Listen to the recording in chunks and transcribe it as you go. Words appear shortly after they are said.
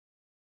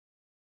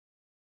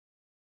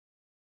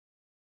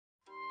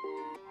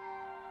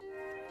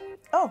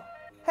Oh,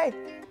 hey,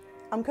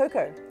 I'm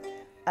Coco,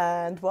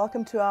 and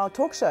welcome to our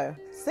talk show,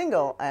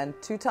 Single and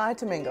Too Tired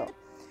to Mingle.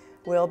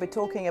 We'll be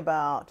talking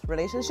about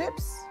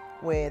relationships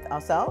with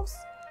ourselves,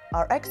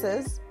 our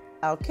exes,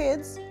 our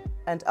kids,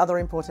 and other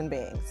important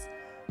beings.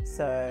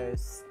 So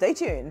stay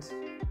tuned.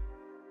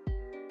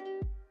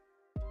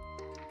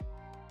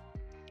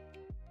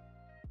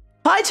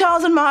 Hi,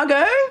 Charles and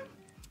Margo.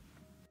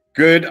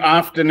 Good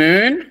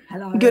afternoon.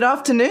 Hello. Good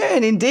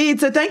afternoon, indeed.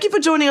 So thank you for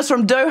joining us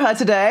from Doha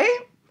today.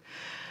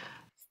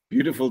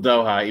 Beautiful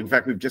Doha. In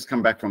fact, we've just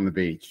come back from the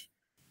beach.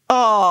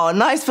 Oh,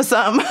 nice for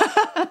some.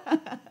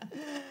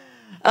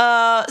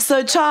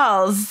 So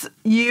Charles,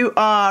 you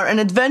are an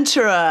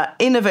adventurer,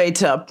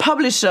 innovator,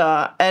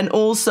 publisher, and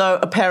also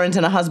a parent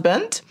and a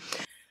husband.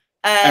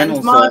 And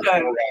also Margo.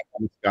 an all-round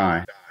nice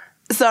guy.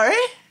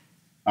 Sorry?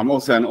 I'm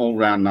also an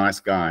all-round nice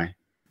guy.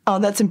 Oh,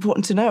 that's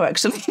important to know,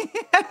 actually.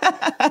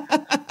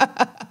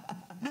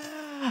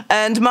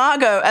 And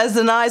Margo, as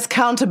a nice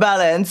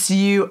counterbalance,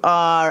 you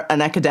are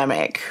an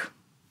academic.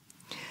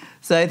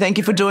 So thank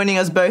you for joining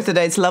us both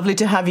today. It's lovely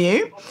to have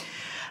you.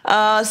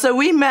 So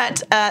we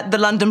met at the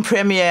London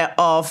premiere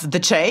of The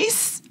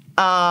Chase.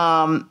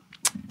 And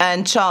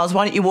Charles,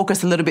 why don't you walk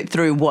us a little bit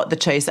through what The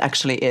Chase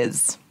actually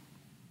is?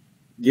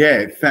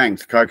 Yeah,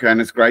 thanks, Coco. And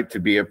it's great to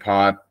be a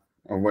part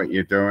of what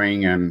you're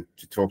doing and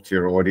to talk to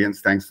your audience.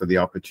 Thanks for the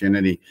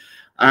opportunity.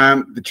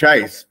 The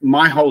Chase,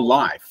 my whole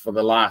life for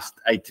the last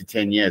 8 to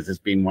 10 years has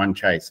been one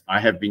chase. I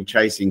have been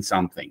chasing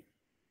something.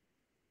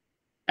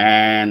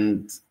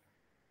 And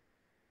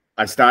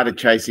I started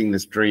chasing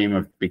this dream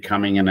of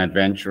becoming an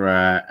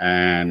adventurer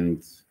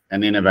and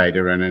an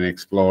innovator and an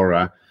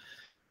explorer,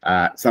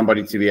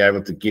 somebody to be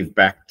able to give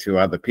back to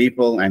other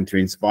people and to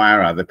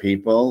inspire other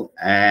people.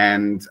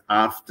 And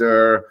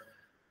after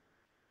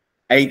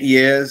 8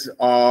 years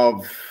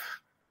of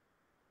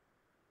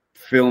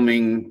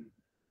filming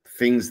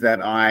things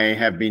that I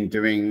have been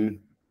doing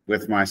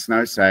with my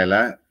snow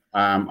sailor,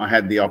 I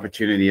had the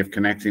opportunity of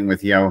connecting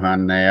with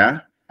Johan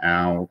Neer,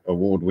 our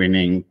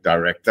award-winning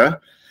director.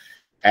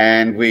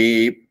 And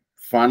we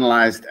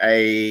finalized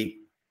a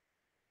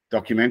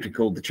documentary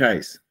called The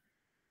Chase,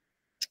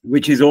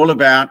 which is all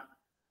about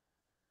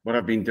what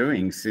I've been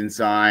doing since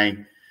I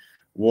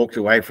walked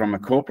away from a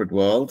corporate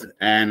world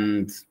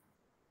and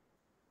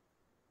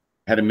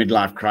had a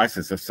midlife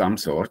crisis of some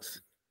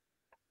sort.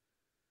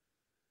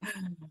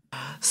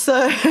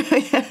 So,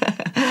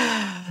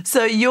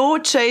 so your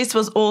chase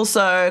was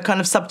also kind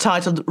of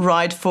subtitled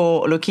Ride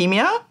for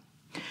Leukemia.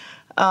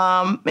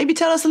 Maybe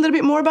tell us a little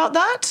bit more about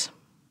that.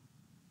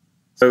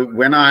 So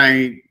when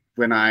I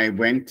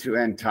went to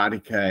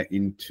Antarctica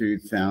in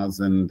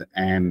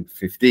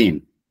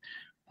 2015,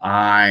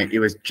 it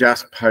was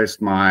just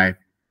post my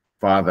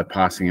father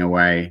passing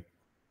away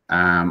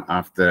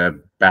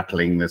after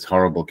battling this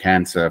horrible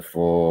cancer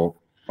for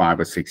 5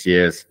 or 6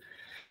 years.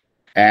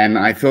 And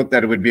I thought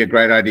that it would be a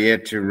great idea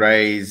to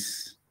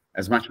raise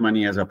as much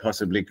money as I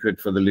possibly could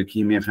for the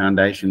Leukemia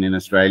Foundation in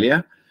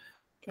Australia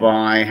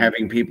by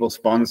having people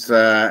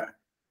sponsor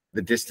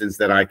the distance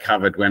that I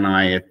covered when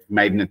I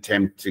made an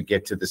attempt to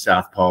get to the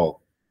South Pole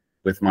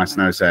with my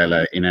snow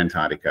sailor in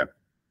Antarctica.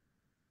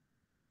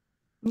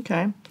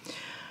 Okay.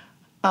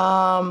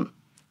 And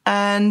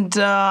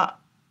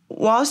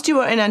whilst you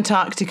were in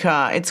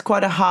Antarctica, it's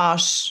quite a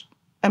harsh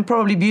and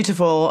probably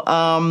beautiful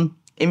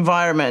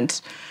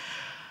environment.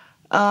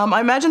 I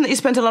imagine that you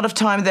spent a lot of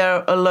time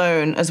there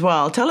alone as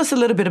well. Tell us a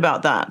little bit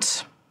about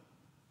that.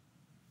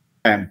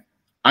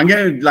 I'm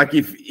going to, like,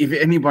 if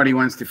anybody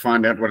wants to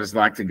find out what it's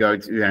like to go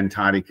to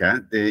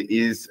Antarctica, there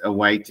is a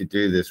way to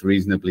do this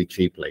reasonably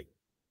cheaply.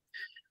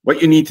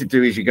 What you need to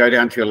do is you go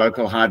down to your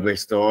local hardware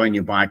store and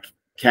you buy a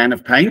can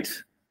of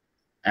paint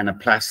and a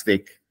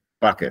plastic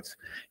bucket.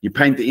 You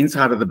paint the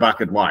inside of the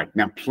bucket white.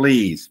 Now,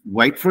 please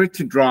wait for it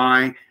to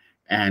dry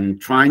and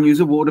try and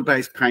use a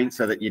water-based paint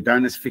so that you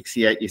don't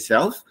asphyxiate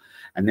yourself,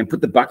 and then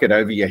put the bucket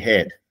over your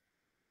head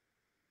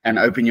and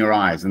open your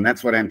eyes. And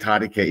that's what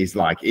Antarctica is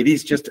like. It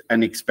is just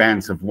an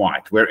expanse of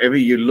white. Wherever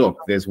you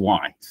look, there's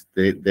white.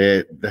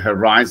 The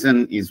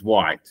horizon is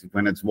white.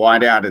 When it's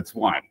white out, it's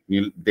white.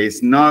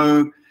 There's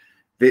no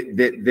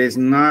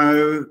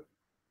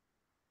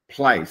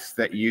place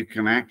that you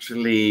can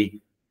actually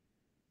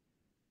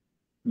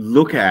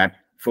look at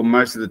for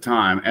most of the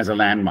time as a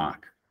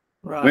landmark.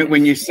 Right.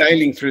 When you're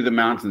sailing through the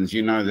mountains,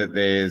 you know that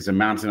there's a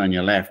mountain on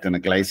your left and a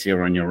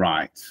glacier on your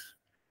right.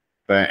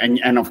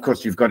 And of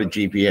course, you've got a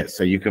GPS,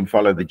 so you can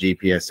follow the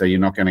GPS, so you're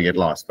not going to get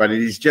lost. But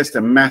it is just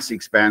a mass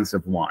expanse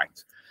of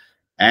white.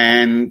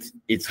 And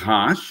it's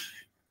harsh,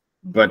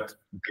 but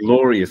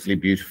gloriously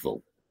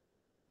beautiful.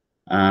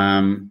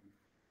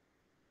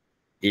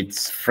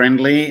 It's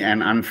friendly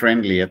and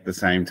unfriendly at the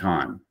same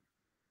time.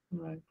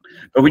 Right.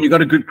 But when you've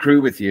got a good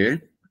crew with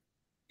you,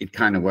 it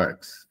kind of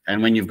works.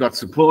 And when you've got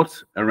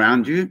support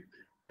around you,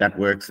 that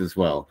works as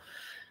well.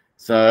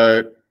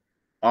 So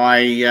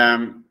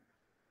I'm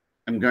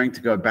going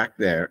to go back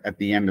there at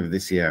the end of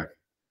this year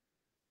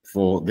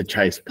for The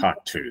Chase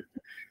Part 2.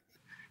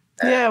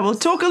 Yeah, we'll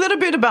talk a little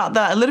bit about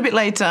that a little bit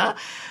later.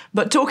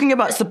 But talking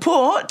about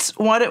support,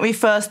 why don't we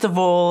first of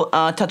all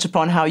touch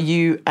upon how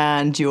you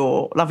and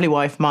your lovely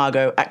wife,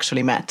 Margo,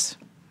 actually met?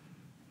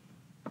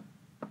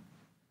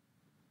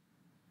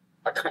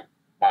 Okay,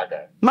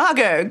 Margo.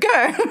 Margo,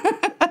 go.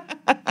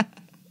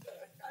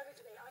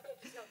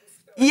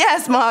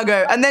 Yes,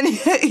 Margo, and then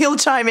he'll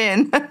chime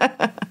in.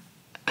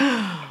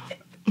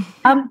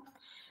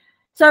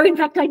 So, in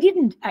fact, I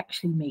didn't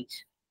actually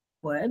meet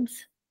Werbs.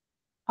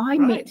 I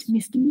met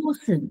Mr.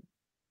 Mawson,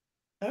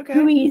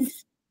 who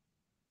is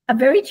a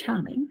very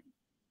charming,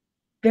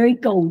 very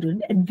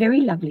golden and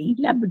very lovely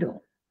Labrador.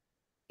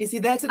 Is he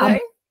there today?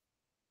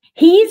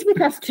 He is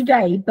with us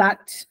today,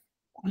 but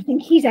I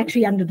think he's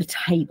actually under the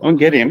table. I'll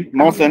get him.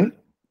 Mawson,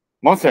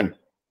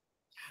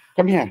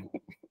 come here.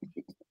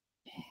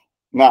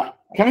 No,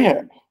 come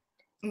here.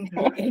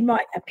 He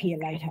might appear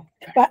later.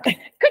 But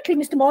quickly,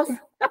 Mr. Moss,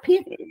 up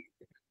here.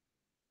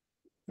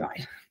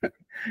 Right.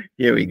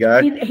 Here we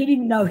go. He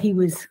didn't know he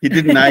was. He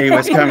didn't know he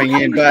was coming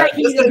in, but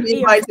he's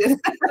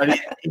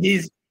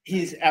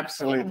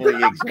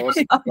absolutely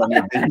exhausted from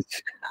the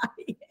bench.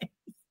 Yes.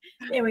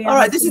 There we are. All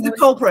right, this is the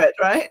culprit,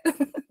 right?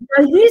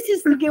 So this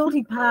is the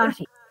guilty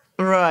party.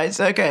 Right,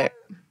 okay.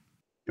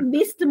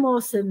 Mr.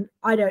 Mawson,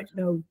 I don't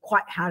know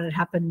quite how it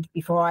happened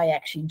before I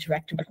actually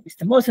interacted with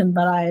Mr. Mawson,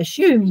 but I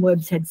assume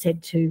Werbs had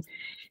said to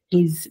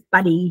his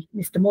buddy,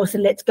 Mr.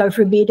 Mawson, let's go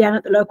for a beer down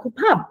at the local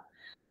pub.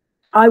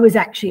 I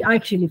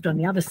actually lived on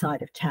the other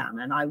side of town,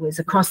 and I was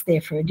across there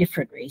for a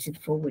different reason,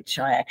 for which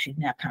I actually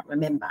now can't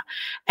remember.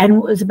 And it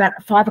was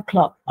about 5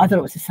 o'clock. I thought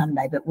it was a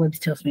Sunday, but Werbs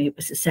tells me it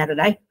was a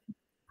Saturday.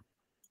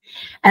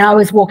 And I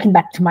was walking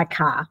back to my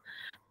car.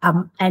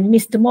 And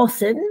Mr.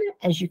 Mawson,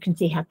 as you can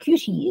see how cute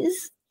he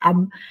is,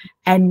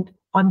 and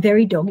I'm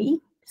very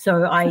doggy,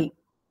 so I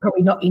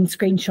probably not in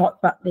screenshot,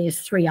 but there's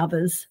 3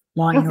 others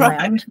lying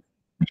around.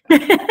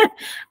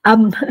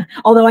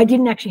 Although I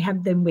didn't actually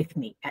have them with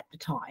me at the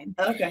time.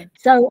 Okay.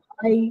 So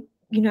I,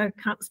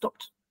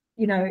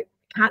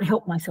 can't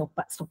help myself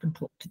but stop and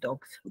talk to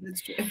dogs.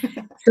 That's true.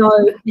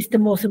 So Mr.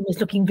 Mawson was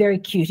looking very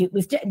cute. It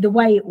was the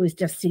way it was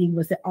just sitting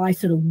was that I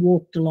sort of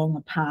walked along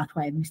a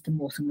pathway, and Mr.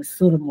 Mawson was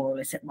sort of more or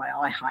less at my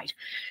eye height.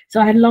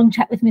 So I had a long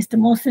chat with Mr.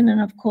 Mawson, and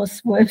of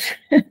course Werbs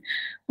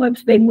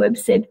being Werbs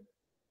said,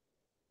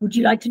 would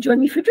you like to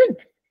join me for a drink?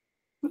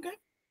 Okay.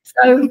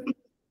 So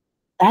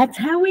that's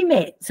how we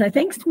met. So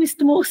thanks to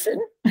Mr. Mawson.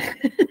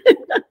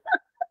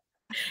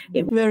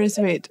 Very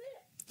sweet.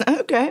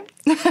 Okay.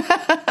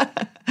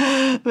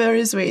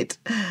 Very sweet.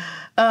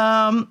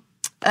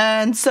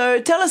 And so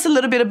tell us a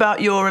little bit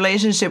about your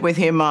relationship with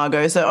him,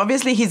 Margo. So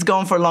obviously he's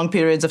gone for long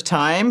periods of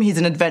time. He's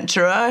an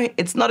adventurer.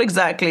 It's not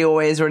exactly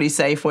always really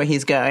safe where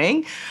he's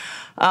going.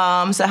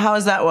 So how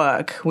does that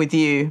work with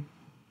you?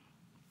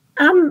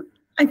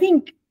 I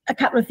think a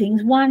couple of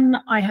things.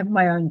 One, I have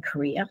my own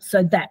career,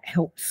 so that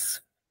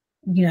helps,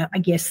 I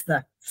guess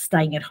the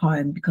staying at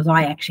home, because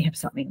I actually have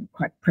something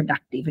quite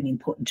productive and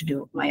important to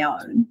do of my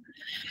own.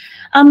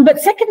 But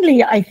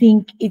secondly, I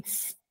think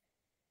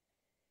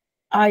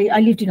I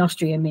lived in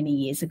Austria many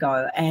years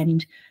ago,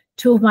 and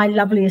 2 of my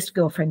loveliest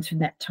girlfriends from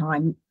that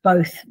time,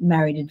 both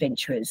married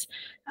adventurers.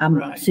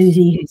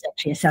 Susie, who's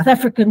actually a South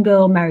African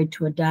girl, married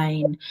to a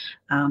Dane,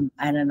 and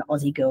an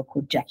Aussie girl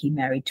called Jackie,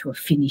 married to a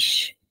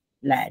Finnish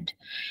lad.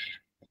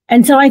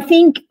 And so I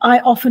think I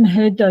often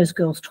heard those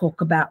girls talk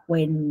about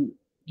when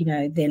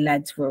their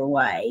lads were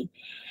away.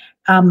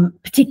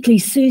 Particularly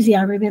Susie,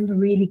 I remember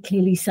really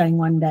clearly saying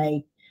one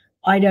day,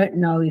 I don't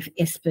know if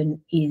Espen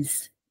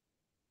is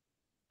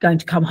going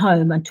to come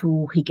home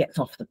until he gets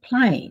off the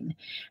plane.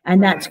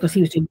 And that's because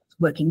he was doing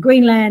work in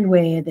Greenland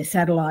where the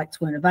satellites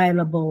weren't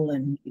available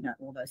and,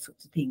 all those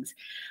sorts of things.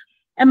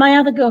 And my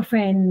other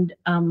girlfriend,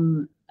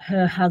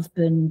 her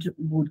husband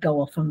would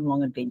go off on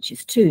long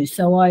adventures too.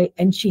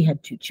 And she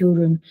had 2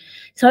 children.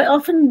 So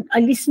I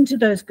listened to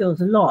those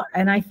girls a lot.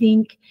 And I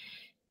think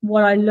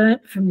what I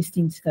learnt from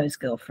listening to those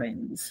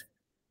girlfriends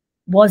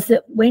was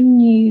that when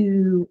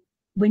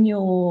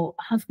your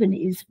husband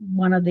is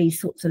one of these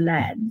sorts of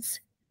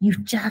lads,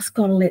 you've just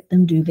got to let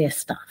them do their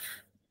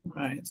stuff.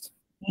 Right.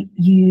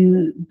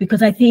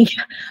 Because I think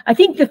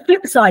the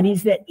flip side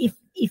is that if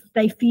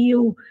they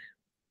feel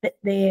that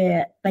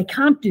they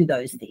can't do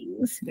those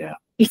things,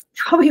 it's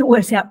probably a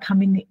worse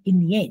outcome in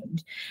the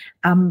end.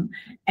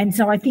 And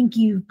so I think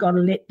you've got to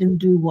let them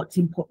do what's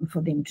important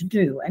for them to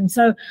do. And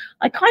so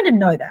I kind of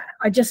know that.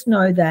 I just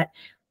know that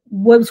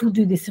Werbs will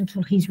do this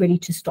until he's ready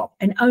to stop,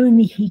 and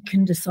only he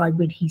can decide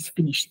when he's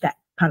finished that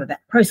part of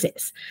that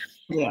process.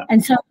 Yeah.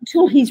 And so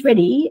until he's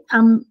ready,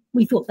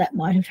 we thought that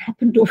might have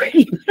happened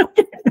already.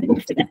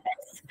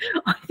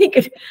 I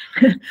think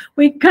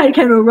we kind of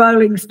came to a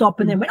rolling stop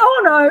and then went,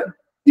 oh no,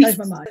 changed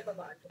my mind.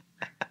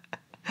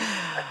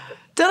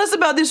 Tell us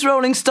about this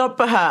rolling stop,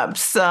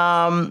 perhaps.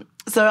 So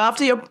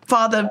after your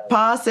father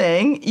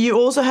passing, you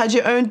also had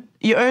your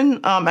own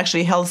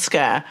actually health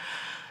scare.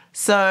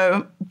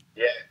 So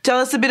tell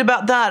us a bit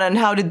about that, and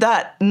how did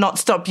that not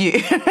stop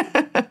you?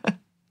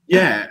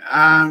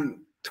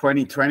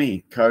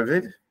 2020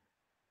 COVID.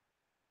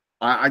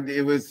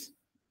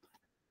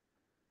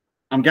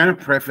 I'm going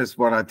to preface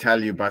what I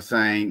tell you by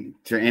saying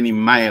to any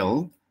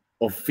male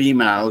or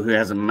female who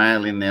has a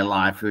male in their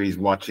life who is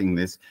watching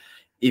this,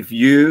 if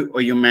you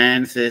or your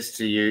man says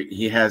to you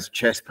he has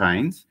chest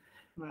pains,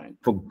 right,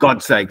 for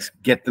God's sakes,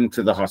 get them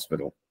to the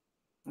hospital.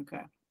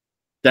 okay.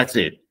 That's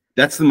it.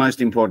 That's the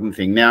most important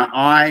thing. Now,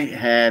 I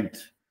had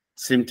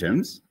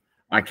symptoms.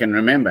 I can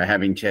remember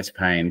having chest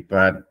pain,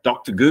 but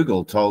Dr.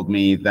 Google told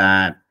me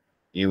that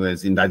it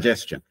was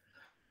indigestion.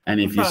 And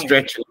if you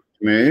stretch and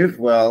move,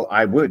 well,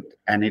 I would,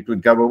 and it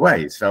would go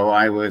away. So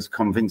I was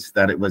convinced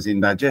that it was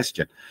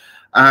indigestion.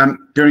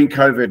 During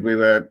COVID, we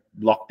were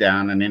locked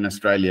down, and in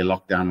Australia,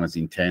 lockdown was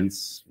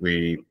intense.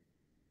 We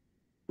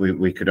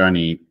could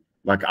only,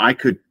 like, I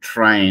could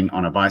train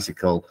on a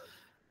bicycle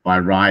by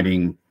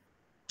riding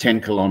 10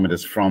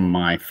 kilometers from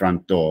my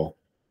front door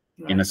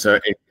in a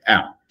circuit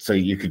out. So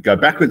you could go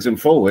backwards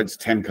and forwards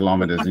 10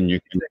 kilometers, and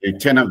you can do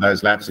 10 of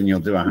those laps and you'll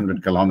do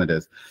 100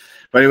 kilometers.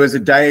 But it was a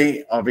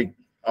day of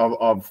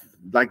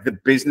like, the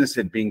business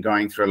had been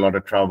going through a lot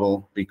of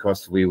trouble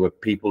because we were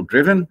people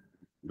driven.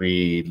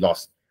 We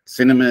lost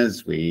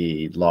cinemas,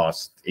 we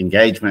lost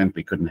engagement,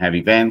 we couldn't have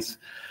events.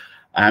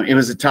 It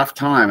was a tough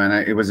time,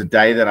 and it was a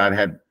day that I'd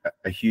had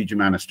a huge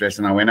amount of stress.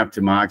 And I went up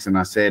to Mark's and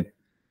I said,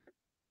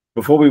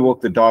 before we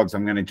walk the dogs,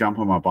 I'm going to jump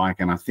on my bike,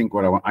 and I think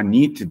what I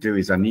need to do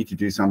is I need to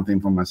do something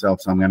for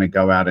myself. So I'm going to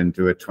go out and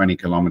do a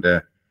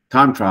 20-kilometer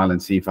time trial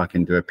and see if I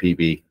can do a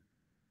PB.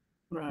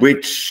 Right.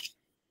 Which,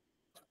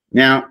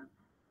 now,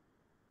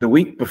 the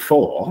week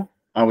before,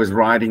 I was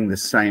riding the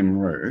same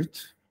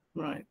route.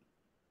 Right.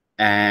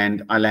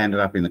 And I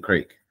landed up in the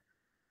creek.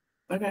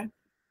 Okay.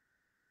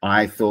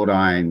 I thought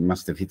I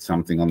must have hit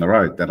something on the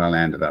road that I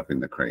landed up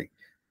in the creek.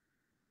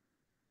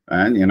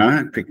 And, you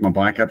know, picked my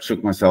bike up,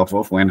 shook myself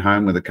off, went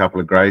home with a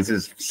couple of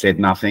grazers, said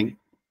nothing.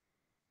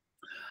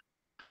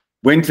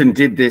 Went and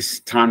did this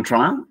time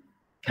trial,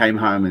 came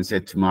home and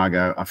said to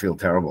Margo, I feel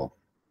terrible.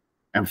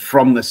 And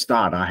from the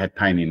start, I had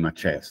pain in my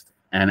chest.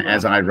 And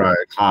as I rode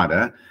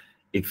harder,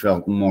 it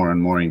felt more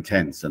and more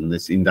intense, and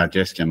this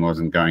indigestion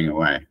wasn't going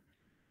away.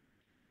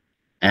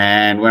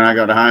 And when I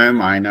got home,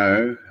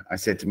 I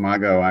said to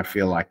Margo, I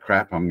feel like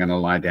crap. I'm going to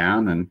lie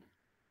down. And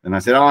then I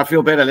said, oh, I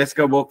feel better. Let's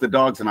go walk the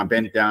dogs. And I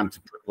bent down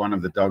to put one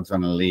of the dogs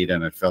on a lead,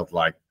 and it felt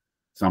like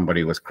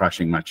somebody was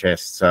crushing my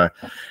chest. So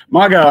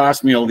Margo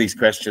asked me all these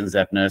questions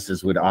that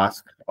nurses would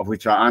ask, of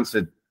which I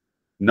answered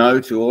no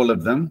to all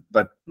of them,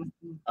 but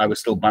I was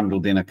still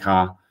bundled in a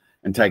car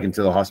and taken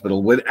to the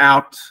hospital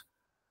without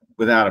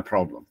a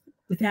problem.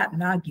 Without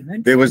an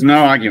argument. There was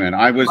no argument.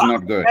 I was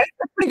not good.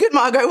 Pretty good,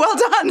 Margo. Well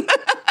done.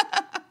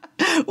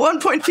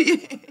 1 point for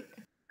you.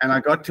 And I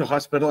got to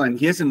hospital. And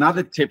here's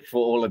another tip for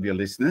all of your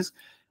listeners.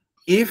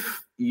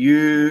 If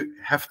you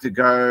have to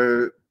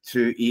go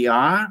to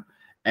ER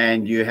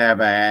and you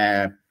have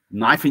a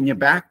knife in your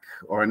back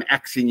or an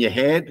axe in your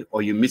head,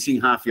 or you're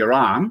missing half your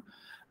arm,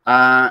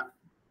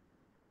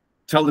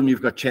 tell them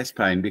you've got chest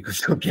pain,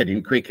 because you'll get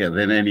in quicker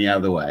than any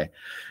other way.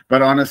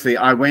 But honestly,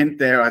 I went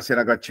there, I said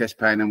I got chest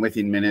pain, and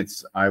within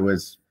minutes I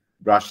was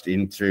rushed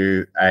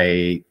into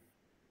a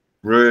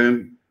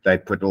room. They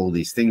put all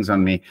these things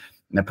on me,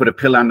 and they put a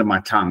pill under my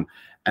tongue,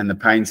 and the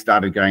pain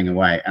started going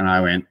away. And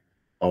I went,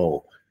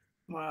 oh,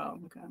 wow,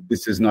 okay.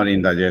 This is not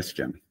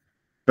indigestion.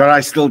 But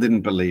I still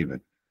didn't believe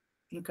it.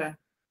 Okay.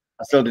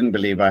 I still didn't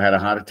believe I had a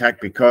heart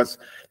attack, because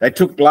they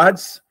took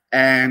bloods,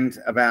 and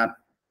about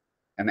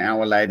an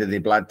hour later, the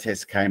blood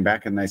test came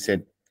back and they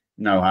said,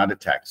 no heart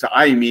attack. So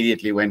I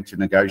immediately went to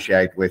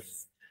negotiate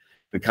with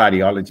the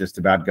cardiologist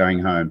about going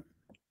home.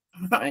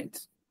 Right.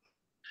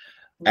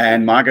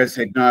 And Margo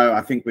said, no,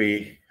 I think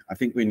we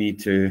need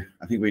to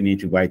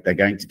wait. They're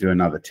going to do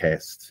another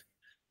test.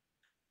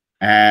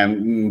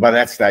 And by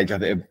that stage,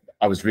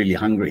 I was really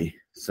hungry.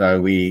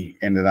 So we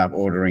ended up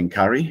ordering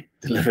curry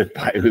delivered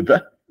by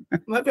Uber.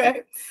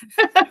 Okay.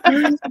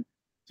 To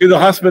the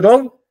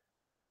hospital.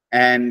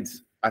 And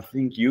I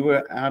think you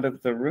were out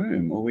of the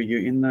room, or were you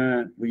in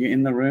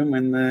the room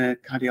when the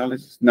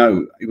cardiologist?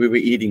 No, we were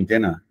eating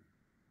dinner.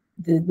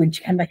 When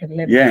she came back at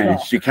 11 Yeah,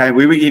 o'clock. she came.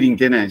 We were eating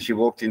dinner, and she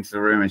walked into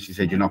the room and she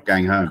said, "You're not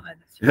going home."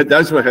 Oh,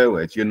 those were her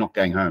words. You're not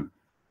going home.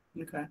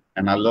 Okay.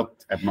 And I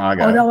looked at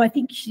Margo. Although I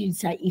think she did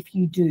say, if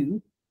you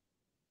do,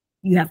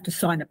 you have to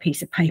sign a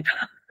piece of paper.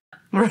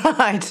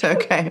 Right.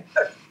 Okay.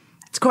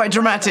 It's quite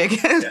dramatic.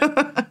 It's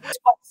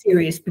quite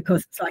serious,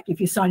 because it's like if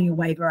you're signing a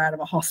waiver out of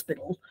a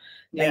hospital,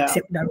 they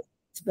accept no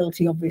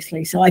responsibility,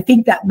 obviously. So I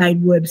think that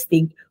made Werbs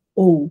think,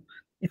 oh,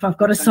 if I've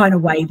got to sign a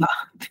waiver,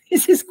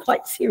 this is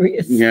quite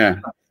serious. Yeah.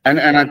 And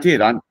I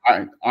did.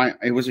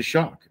 It was a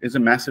shock. It was a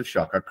massive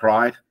shock. I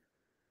cried,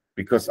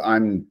 because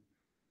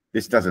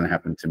this doesn't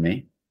happen to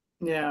me.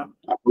 Yeah.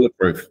 I'm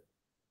bulletproof.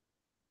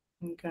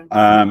 Okay.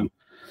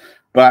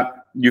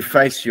 But you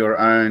face your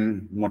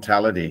own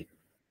mortality.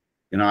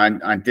 You know, I'm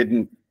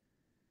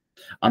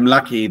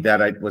lucky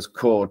that it was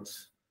caught,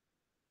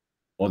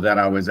 or that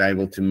I was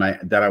able to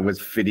that I was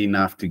fit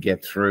enough to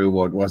get through,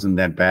 or it wasn't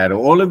that bad,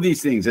 or all of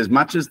these things. As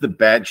much as the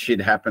bad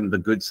shit happened, the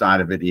good side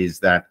of it is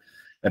that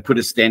they put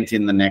a stent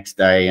in the next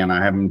day, and I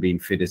haven't been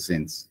fitter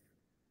since.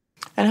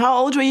 And how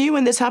old were you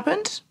when this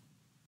happened?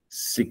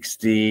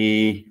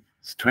 60,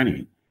 it's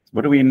 20.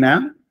 What are we in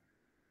now?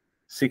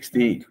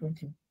 60.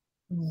 20.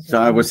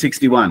 So I was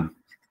 61.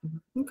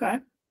 Okay.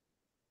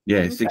 Yeah,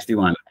 Okay.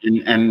 61.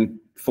 And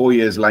 4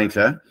 years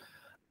later,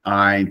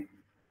 I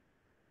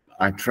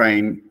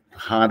train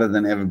harder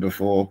than ever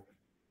before.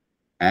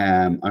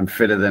 I'm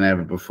fitter than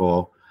ever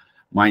before.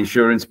 My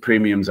insurance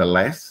premiums are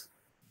less.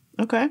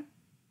 Okay.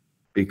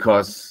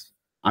 Because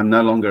I'm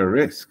no longer a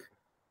risk.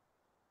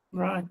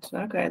 Right.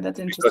 Okay. That's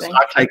Because interesting.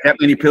 I take that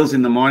many pills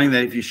in the morning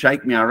that if you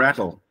shake me, I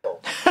rattle.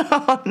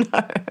 Oh,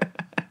 no.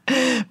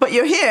 But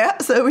you're here,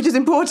 so which is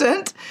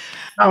important.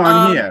 No,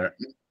 I'm here.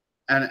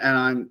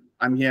 And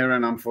I'm here,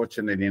 and I'm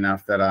fortunate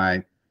enough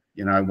that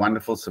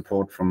wonderful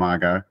support from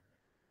Margo.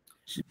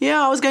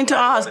 Yeah, I was going to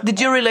ask, did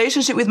your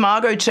relationship with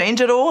Margo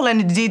change at all? And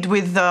it did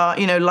with,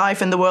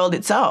 life and the world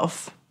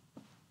itself?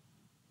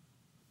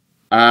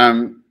 I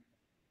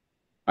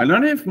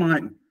don't know if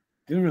did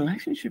the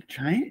relationship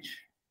change?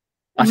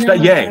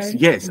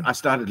 Yes, I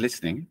started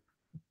listening.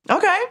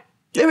 Okay,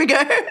 there we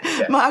go.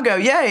 Yeah. Margo,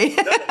 yay.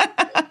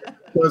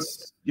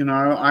 Because,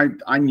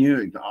 I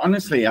knew,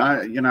 honestly,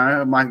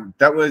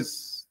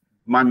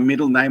 my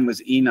middle name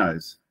was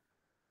Enos,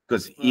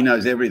 because he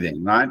knows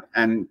everything, right?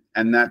 And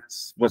that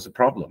was a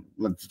problem.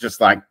 It's just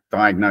like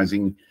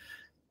diagnosing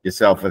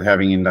yourself with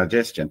having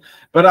indigestion.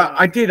 But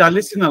I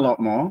listened a lot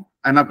more,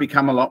 and I've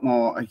become a lot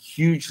more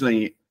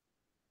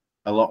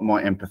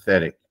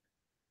empathetic.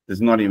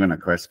 There's not even a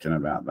question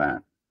about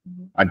that.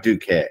 Mm-hmm. I do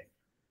care.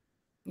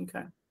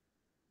 Okay.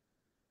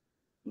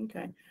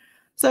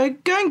 So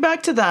going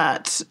back to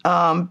that,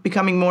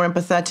 becoming more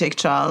empathetic,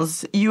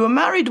 Charles, you were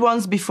married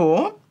once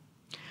before.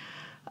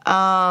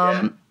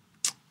 And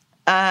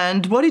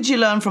what did you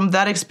learn from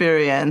that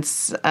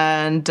experience?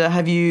 And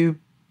have you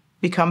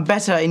become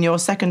better in your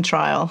second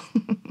trial?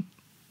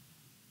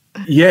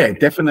 Yeah,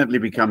 definitely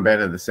become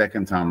better the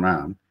second time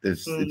round.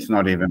 It's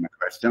not even a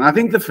question. I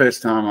think the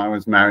first time I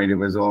was married,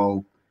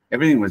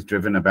 everything was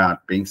driven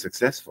about being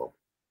successful.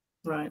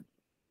 Right.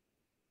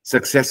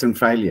 Success and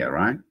failure,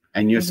 right?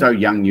 And you're so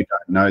young, you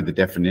don't know the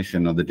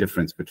definition or the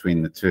difference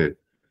between the two.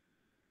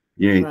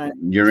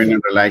 You're in a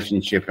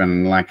relationship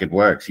and it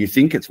works. You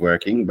think it's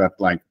working, but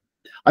I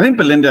think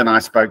Belinda and I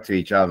spoke to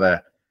each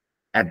other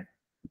at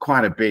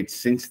quite a bit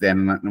since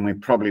then, and we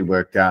probably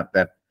worked out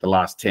that the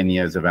last 10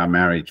 years of our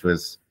marriage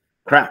was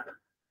crap.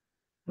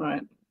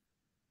 Right.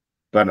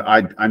 But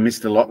I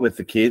missed a lot with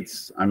the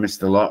kids. I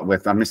missed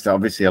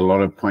obviously a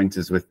lot of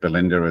pointers with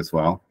Belinda as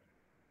well,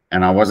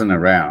 and I wasn't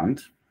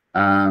around.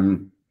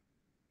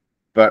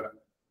 But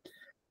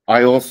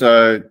I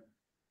also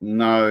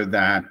know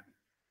that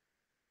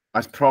I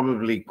was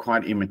probably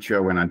quite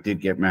immature when I did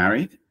get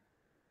married,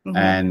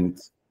 and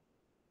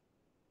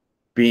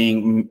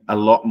being a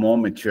lot more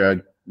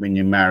mature when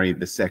you're married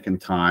the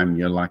second time,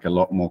 you're a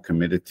lot more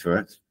committed to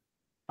it.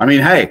 I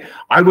mean, hey,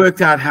 I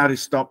worked out how to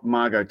stop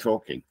Margo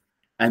talking,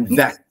 and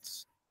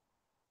that's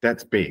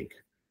big.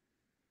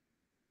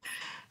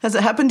 Has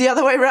it happened the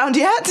other way around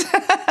yet?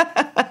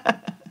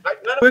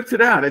 I worked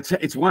it out.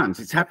 It's once.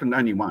 It's happened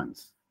only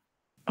once.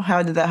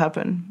 How did that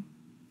happen?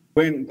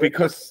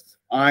 Because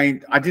I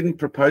didn't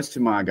propose to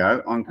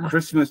Margo on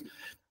Christmas.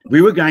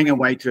 We were going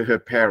away to her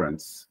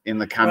parents in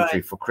the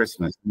country for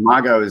Christmas.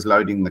 Margo is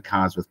loading the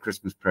cars with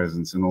Christmas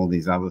presents and all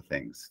these other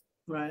things.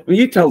 Right. Well,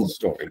 you tell the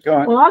story. Go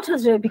on. Well, I'll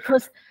tell you,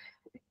 because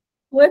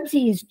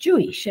Werbsy is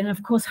Jewish, and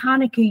of course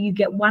Hanukkah you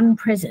get one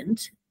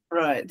present.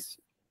 Right.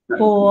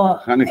 For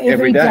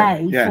every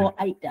day yeah. for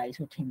 8 days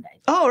or 10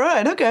 days. Oh,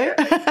 right. Okay.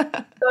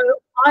 So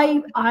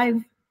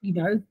I've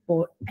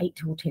bought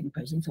 8 or 10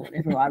 presents or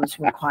whatever I was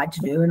required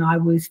to do, and I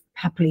was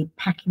happily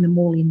packing them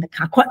all in the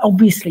car, quite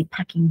obviously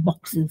packing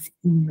boxes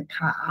in the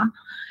car,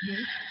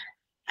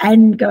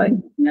 and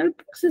going, no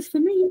boxes for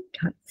me.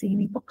 Can't see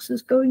any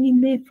boxes going in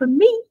there for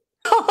me.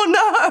 Oh,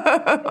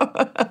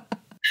 no.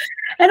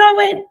 And I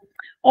went,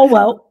 oh,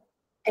 well,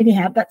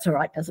 anyhow, that's all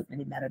right. Doesn't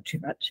really matter too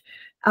much.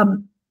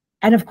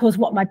 And of course,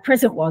 what my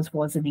present was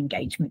an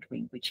engagement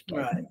ring, which gave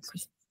me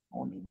Christmas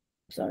morning.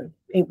 So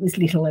it was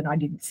little, and I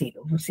didn't see it.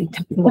 Obviously,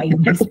 tucked away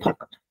in his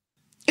pocket.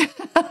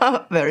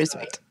 Very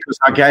sweet. Because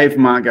I gave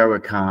Margo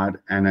a card,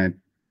 and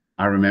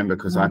I remember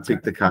because I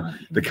picked the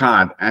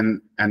card,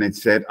 and it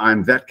said,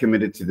 "I'm that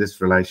committed to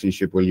this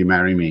relationship. Will you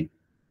marry me?"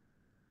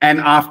 And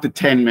after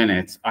 10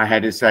 minutes, I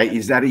had to say,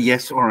 "Is that a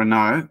yes or a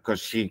no?"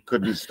 Because she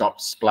couldn't stop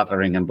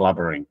spluttering and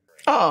blubbering.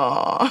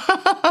 Oh.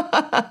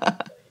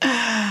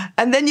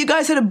 And then you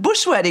guys had a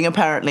bush wedding,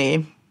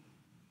 apparently.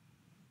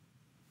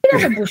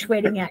 We had a bush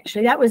wedding,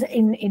 actually. That was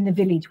in the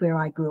village where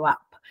I grew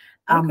up.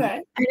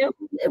 Okay. And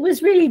it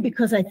was really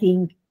because I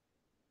think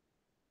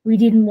we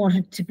didn't want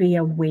it to be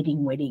a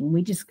wedding.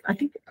 I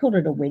think we called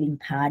it a wedding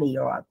party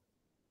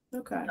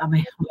Okay. I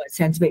mean, it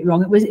sounds a bit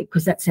wrong. It was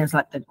because that sounds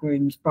like the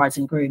brides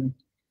and groom.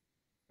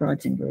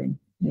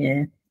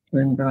 Yeah,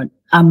 groom, bride.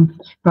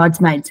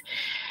 Bridesmaids.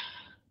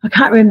 I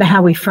can't remember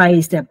how we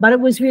phrased it, but it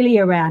was really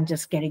around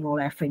just getting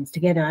all our friends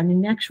together. And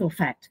in actual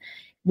fact,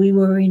 we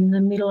were in the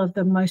middle of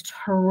the most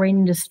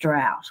horrendous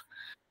drought.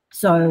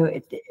 So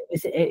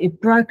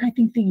it broke, I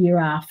think, the year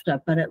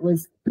after, but it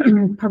was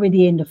probably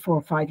the end of 4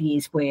 or 5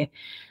 years where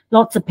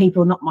lots of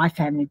people, not my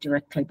family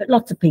directly, but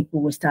lots of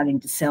people were starting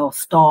to sell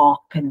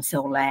stock and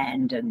sell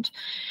land, and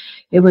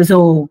it was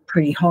all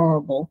pretty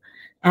horrible.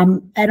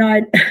 And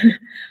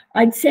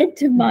I'd said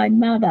to my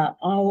mother,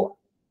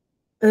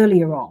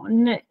 earlier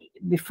on,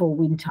 before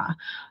winter,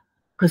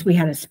 because we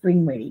had a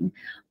spring wedding,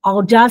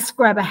 I'll just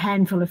grab a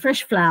handful of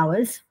fresh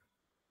flowers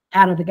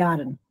out of the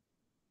garden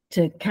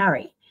to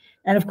carry.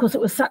 And of course,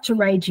 it was such a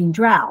raging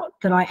drought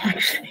that I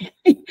actually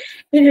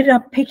ended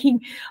up picking,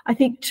 I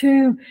think,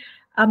 2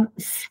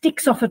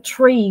 sticks off a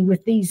tree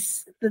with the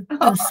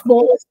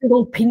smallest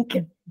little pink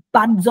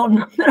buds on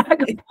them that I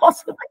could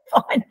possibly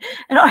find.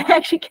 And I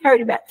actually carried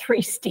about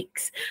 3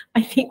 sticks,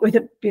 I think, with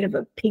a bit of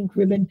a pink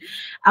ribbon.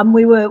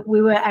 We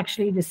were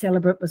actually, the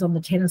celebrant was on the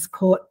tennis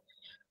court,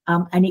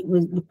 and it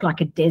looked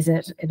like a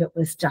desert, and it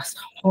was just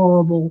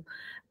horrible.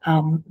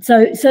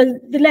 So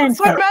the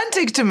landscape. Quite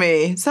romantic to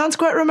me. Sounds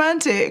quite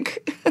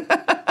romantic.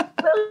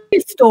 Well,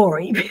 it's a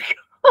story,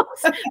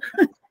 because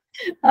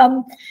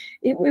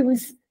it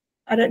was,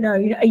 I don't know,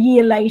 a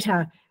year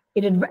later,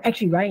 it had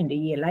actually rained a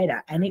year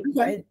later, and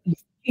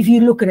if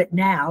you look at it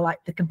now, like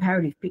the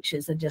comparative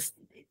pictures are just,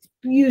 it's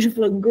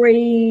beautiful and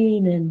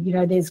green, and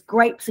there's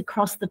grapes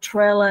across the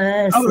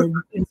trellis, and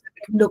it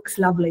looks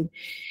lovely.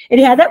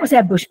 Anyhow, that was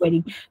our bush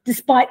wedding.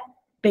 Despite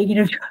being in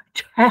a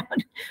drought,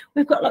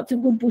 we've got lots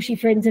of good bushy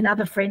friends and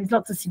other friends,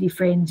 lots of city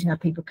friends.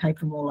 People came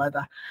from all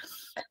over,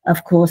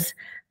 of course.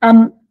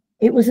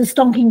 It was a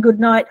stonking good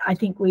night. I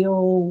think it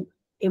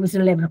was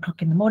 11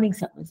 o'clock in the morning,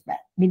 so it was about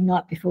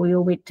midnight before we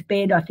all went to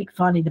bed. I think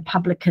finally the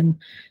publican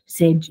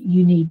said,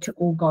 "You need to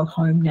all go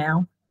home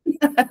now."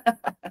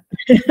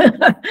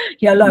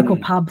 Local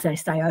pubs, they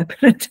stay open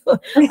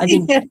until, I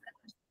think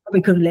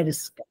we couldn't let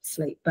us go to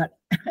sleep. But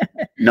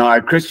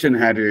no, Christian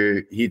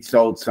he'd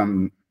sold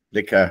some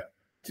liquor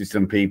to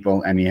some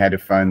people, and he had to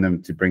phone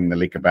them to bring the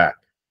liquor back.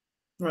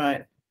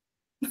 Right.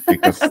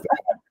 Because the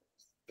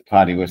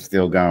party was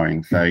still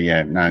going. So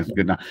yeah, no, it's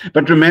good.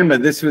 But remember,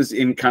 this was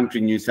in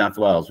country New South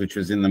Wales, which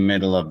was in the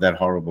middle of that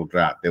horrible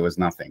drought. There was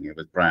nothing. It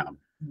was brown.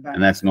 Right.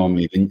 And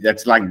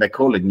that's like, they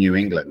call it New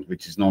England,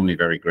 which is normally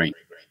very green.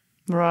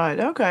 Right.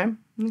 Okay.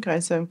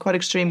 So quite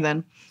extreme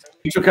then.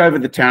 We took over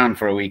the town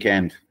for a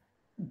weekend,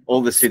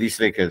 all the city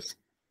slickers,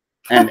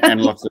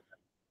 and lots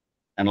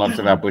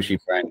of our bushy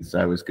friends. So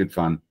it was good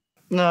fun.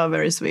 No,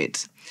 very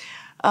sweet.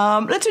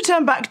 Let's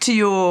return back to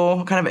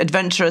your kind of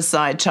adventurous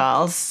side,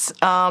 Charles.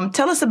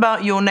 Tell us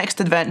about your next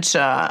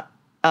adventure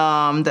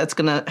that's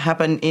going to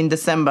happen in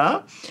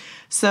December.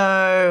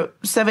 So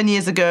 7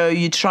 years ago,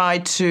 you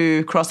tried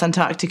to cross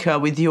Antarctica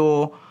with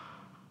your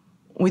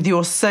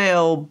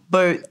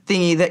sailboat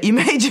thingy that you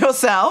made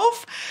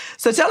yourself.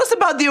 So tell us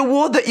about the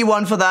award that you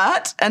won for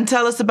that, and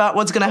tell us about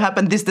what's going to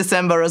happen this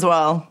December as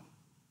well.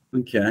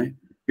 Okay.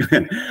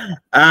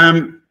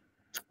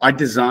 I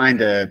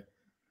designed a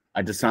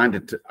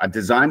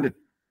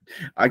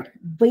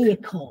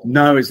vehicle.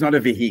 No, it's not a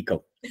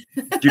vehicle.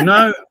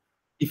 Do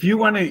if you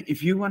want to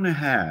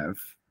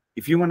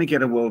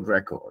get a world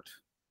record,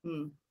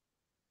 the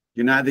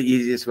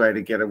easiest way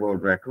to get a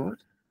world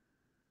record?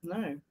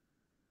 No.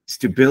 It's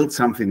to build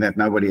something that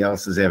nobody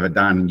else has ever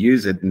done,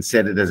 use it and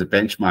set it as a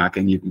benchmark,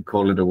 and you can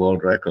call it a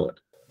world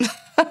record.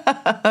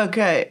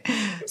 Okay.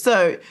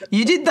 So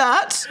you did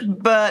that,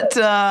 but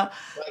a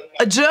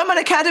German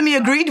academy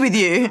agreed with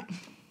you.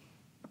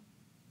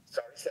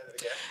 Sorry, say that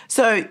again.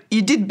 So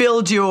you did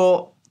build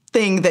your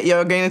thing that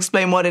you're going to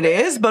explain what it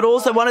is, but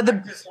also one of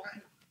the...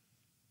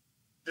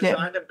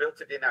 Designed and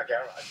built it in our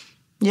garage.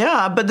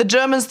 Yeah, but the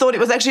Germans thought it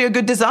was actually a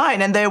good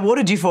design and they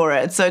awarded you for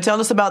it. So tell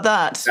us about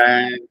that.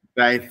 And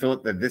they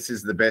thought that this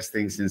is the best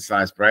thing since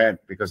sliced bread,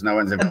 because no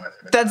one's ever...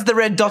 That's the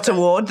Red Dot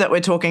Award that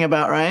we're talking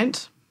about,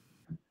 right?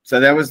 So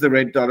that was the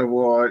Red Dot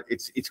Award.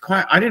 It's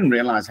quite... I didn't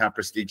realize how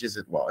prestigious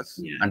it was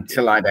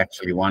until I'd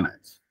actually won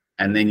it.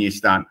 And then you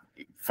start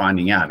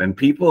finding out. And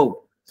people...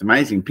 It's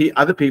amazing.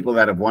 Other people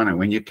that have won it,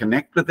 when you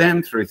connect with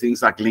them through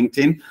things like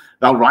LinkedIn,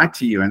 they'll write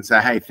to you and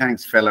say, "Hey,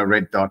 thanks, fellow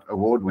Red Dot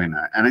Award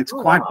winner." And it's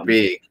quite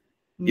big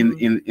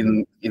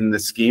in the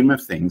scheme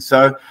of things.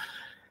 So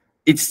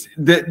it's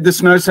the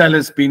snow sail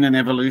has been an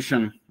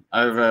evolution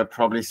over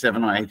probably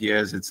 7 or 8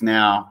 years. It's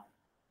now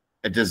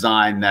a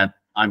design that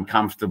I'm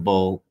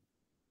comfortable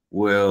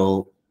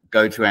will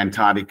go to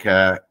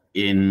Antarctica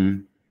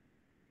in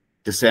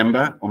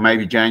December or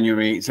maybe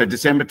January. So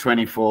December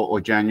 24 or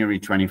January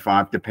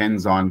 25,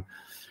 depends on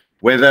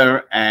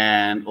weather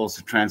and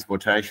also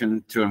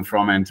transportation to and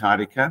from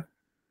Antarctica.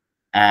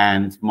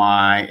 And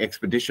my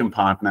expedition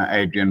partner,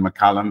 Adrian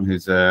McCullum,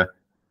 who's a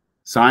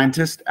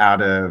scientist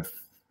out of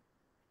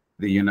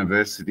the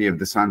University of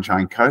the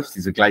Sunshine Coast,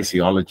 he's a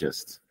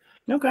glaciologist.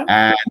 Okay.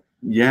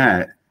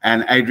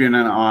 And Adrian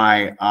and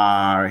I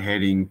are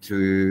heading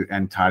to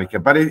Antarctica,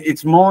 but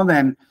it's more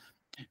than...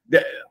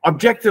 The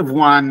objective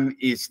one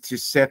is to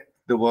set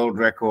the world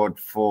record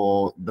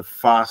for the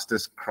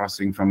fastest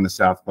crossing from the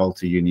South Pole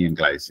to Union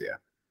Glacier.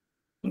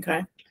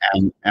 Okay.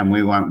 And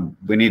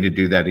we need to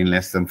do that in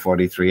less than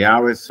 43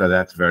 hours. So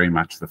that's very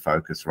much the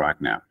focus right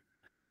now.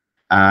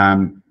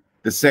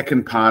 The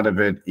second part of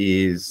it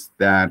is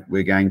that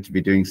we're going to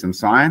be doing some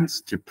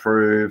science to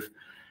prove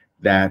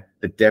that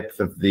the depth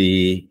of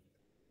the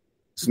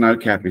snow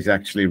cap is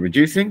actually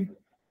reducing.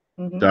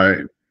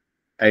 So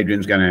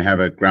Adrian's going to have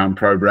a ground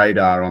probe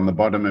radar on the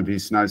bottom of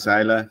his snow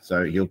sailor,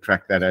 so he'll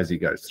track that as he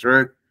goes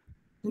through.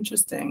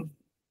 Interesting.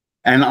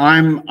 And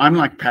I'm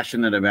like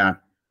passionate about,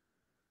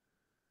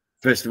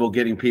 first of all,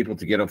 getting people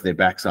to get off their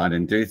backside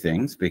and do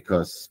things,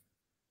 because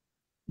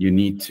you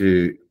need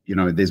to, you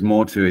know, there's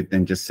more to it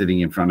than just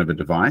sitting in front of a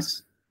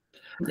device.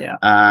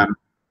 Yeah.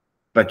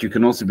 But you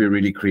can also be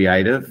really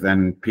creative,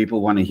 and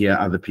people want to hear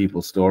other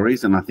people's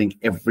stories. And I think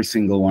every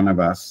single one of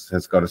us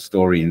has got a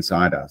story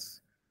inside us.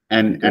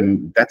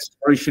 And that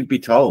story should be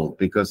told,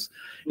 because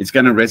it's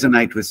going to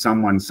resonate with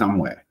someone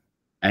somewhere.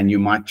 And you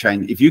might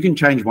change. If you can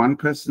change one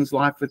person's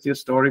life with your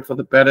story for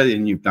the better,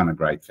 then you've done a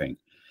great thing.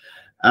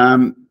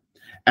 And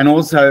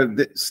also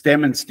the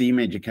STEM and STEAM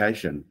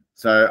education.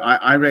 So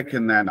I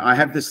reckon that I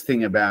have this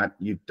thing about,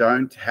 you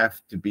don't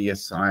have to be a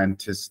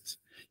scientist.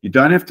 You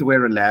don't have to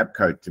wear a lab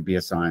coat to be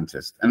a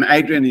scientist. And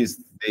Adrian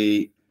is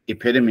the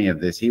epitome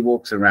of this. He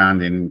walks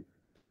around in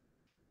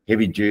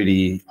heavy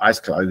duty ice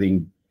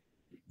clothing,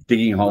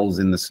 digging holes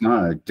in the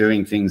snow,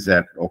 doing things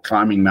that, or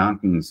climbing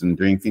mountains and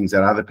doing things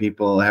that other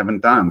people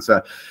haven't done.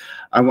 So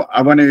I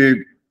want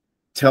to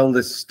tell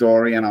this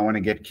story, and I want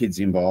to get kids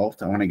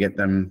involved. I want to get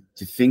them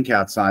to think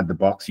outside the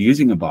box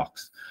using a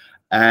box.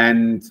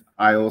 And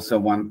I also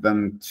want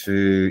them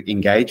to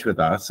engage with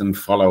us and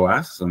follow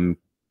us and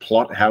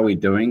plot how we're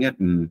doing it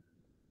and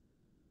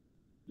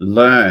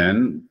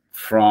learn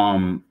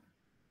from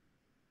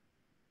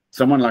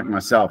someone like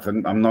myself.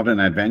 And I'm not an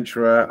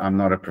adventurer, I'm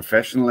not a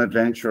professional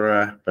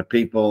adventurer, but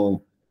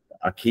people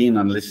are keen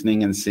on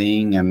listening and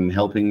seeing and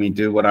helping me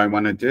do what I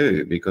want to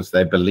do, because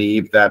they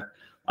believe that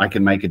I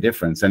can make a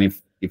difference. And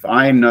if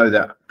I know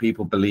that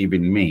people believe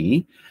in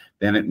me,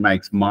 then it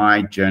makes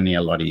my journey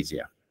a lot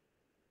easier.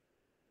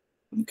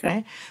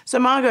 Okay. So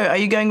Margo, are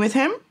you going with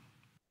him?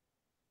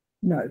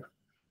 No.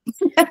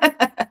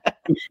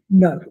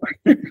 No.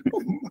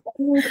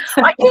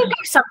 I do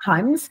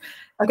sometimes.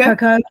 Okay.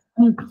 Coco.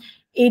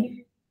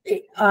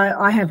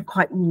 I have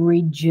quite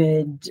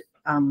rigid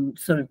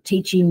sort of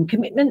teaching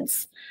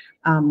commitments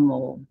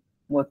or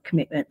work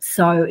commitments,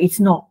 so it's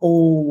not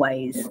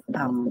always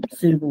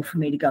suitable for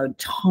me to go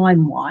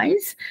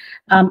time-wise.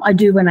 I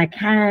do when I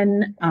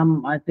can.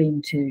 I've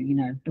been to, you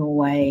know,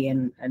 Norway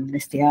and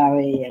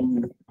Lestiari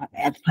and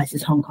other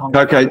places, Hong Kong.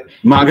 Okay,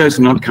 Margo's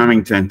not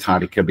coming to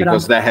Antarctica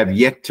because they have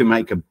yet to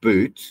make a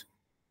boot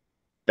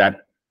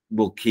that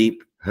will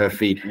keep her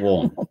feet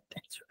warm.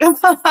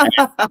 That's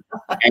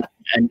right.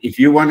 And if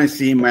you want to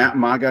see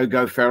Margo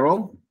go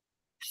feral,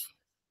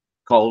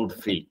 cold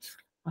feet.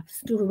 I've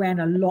stood around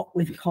a lot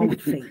with cold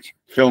feet.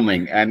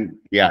 Filming, and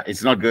yeah,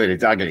 it's not good.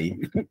 It's ugly.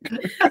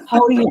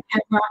 Holding a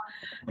camera,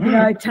 you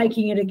know,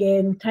 taking it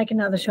again, take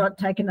another shot,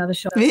 take another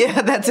shot.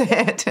 Yeah, that's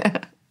it.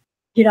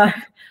 You know,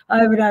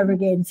 over and over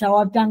again. So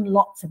I've done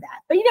lots of that.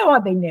 But, you know,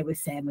 I've been there with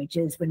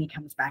sandwiches when he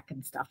comes back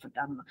and stuff. I've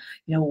done,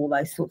 you know, all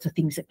those sorts of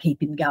things that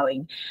keep him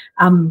going.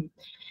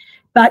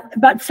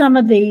 But some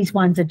of these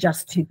ones are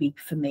just too big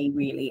for me,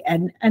 really.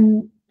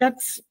 And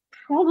that's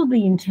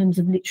probably in terms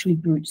of literally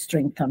brute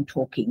strength I'm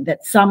talking,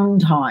 that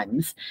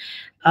sometimes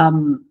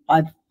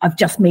I've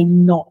just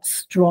been not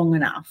strong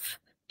enough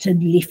to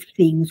lift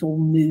things or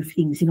move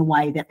things in a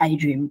way that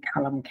Adrian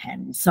Cullum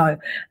can. So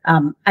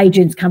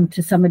Adrian's come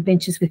to some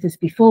adventures with us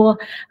before,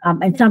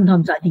 and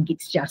sometimes I think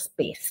it's just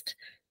best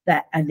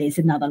that, and there's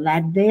another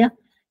lad there,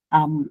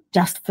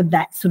 just for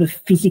that sort of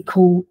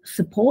physical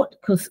support,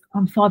 because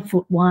I'm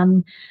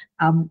 5'1",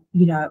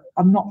 you know,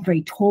 I'm not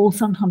very tall.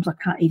 Sometimes I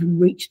can't even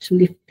reach to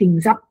lift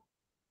things up,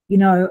 you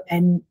know,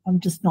 and I'm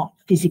just not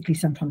physically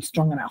sometimes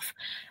strong enough.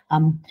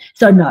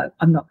 So no,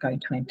 I'm not going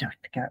to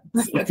Antarctica.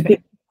 It's a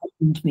bit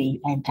to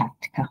me,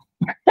 Antarctica.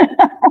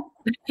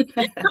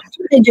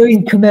 They're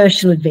doing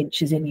commercial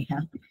adventures anyhow.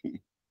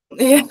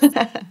 Yeah.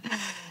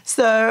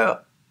 So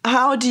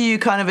how do you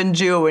kind of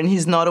endure when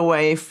he's not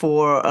away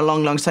for a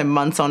long, long time,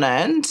 months on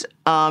end?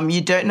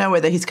 You don't know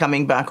whether he's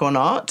coming back or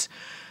not.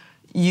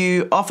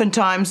 You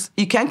oftentimes,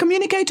 you can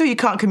communicate or you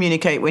can't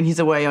communicate when he's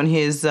away on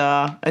his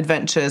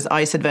adventures,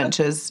 ice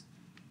adventures.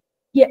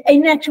 Yeah,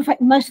 in actual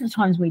fact, most of the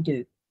times we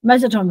do.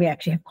 Most of the time we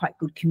actually have quite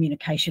good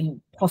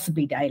communication,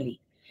 possibly daily.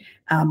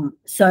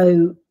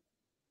 So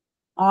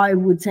I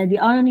would say the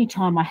only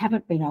time I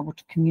haven't been able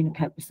to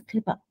communicate was the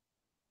Clipper.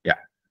 Yeah.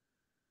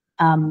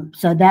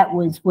 So that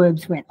was,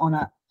 Werbs went on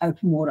an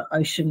open water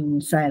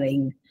ocean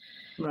sailing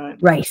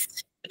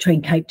race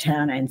between Cape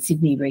Town and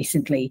Sydney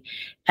recently.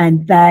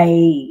 And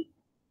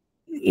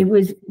it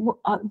was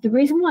the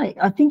reason why,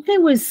 I think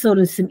there was sort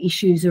of some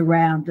issues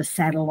around the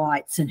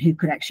satellites and who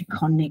could actually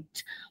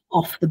connect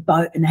off the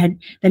boat, and they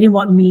didn't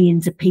want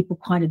millions of people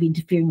kind of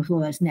interfering with all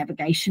those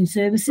navigation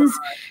services.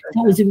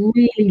 So it was a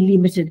really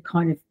limited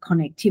kind of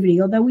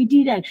connectivity, although we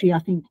did actually, I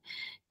think,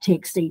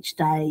 text each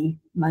day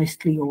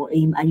mostly, or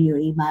you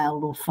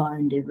emailed or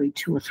phoned every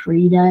 2 or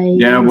 3 days?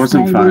 Yeah, it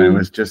wasn't maybe? phone. It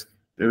was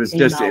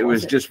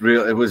just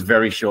real. It was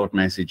very short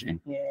messaging.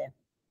 Yeah.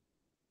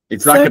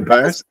 It's like a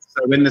burst.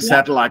 So when the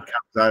satellite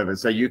comes over,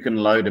 so you can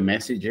load a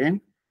message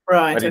in,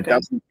 right? But it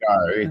doesn't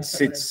go. It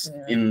sits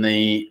in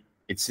the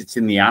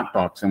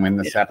outbox, and when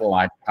the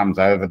satellite comes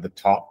over the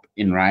top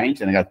in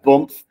range, and it goes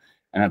boom,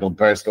 and it'll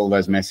burst all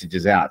those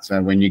messages out.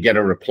 So when you get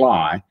a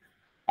reply,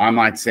 I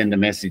might send a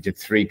message at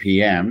 3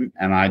 p.m.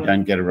 and I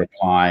don't get a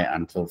reply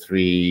until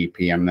 3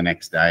 p.m. the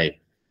next day,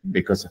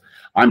 because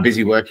I'm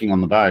busy working on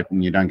the boat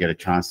and you don't get a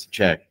chance to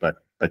check. But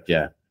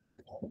yeah.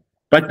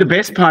 But the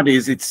best part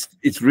is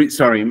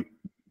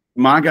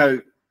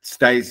Margo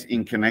stays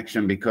in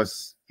connection,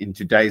 because in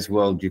today's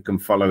world you can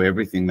follow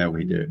everything that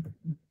we do.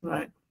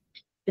 Right.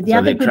 But the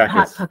other good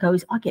part, Paco,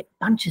 is I get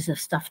bunches of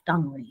stuff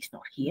done when he's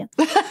not here.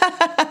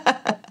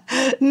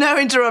 No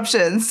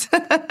interruptions.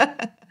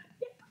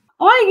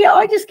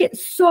 I just get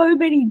so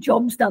many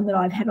jobs done that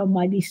I've had on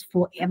my list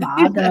forever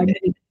that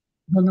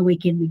on the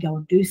weekend we go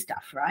and do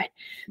stuff, right?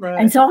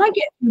 And so I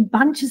get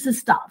bunches of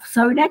stuff.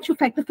 So in actual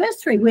fact, the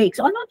first 3 weeks,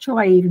 I'm not sure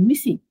I even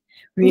miss him,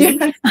 really.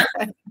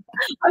 Yeah.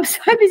 I'm so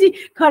busy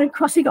kind of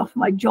crossing off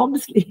my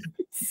jobs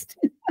list.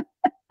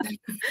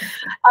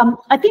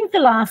 I think the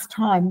last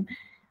time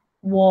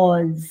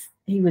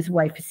he was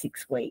away for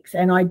 6 weeks,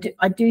 and I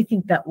do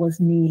think that was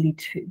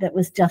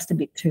just a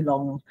bit too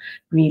long,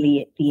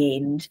 really, at the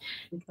end.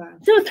 Okay.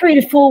 So 3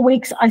 to 4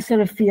 weeks, I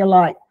sort of feel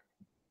like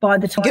by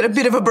the time get a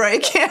bit of a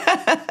break.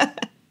 I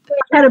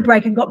had a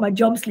break and got my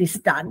jobs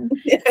list done.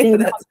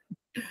 Then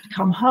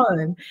come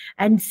home,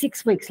 and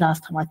 6 weeks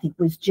last time I think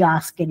was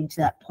just getting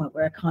to that point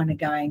where I kind of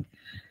going,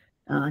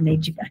 I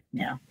need you back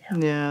now.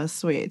 Yeah,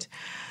 sweet.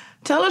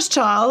 Tell us,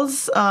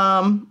 Charles.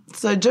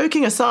 So,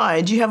 joking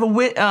aside, you have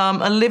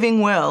a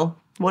living will.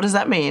 What does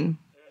that mean?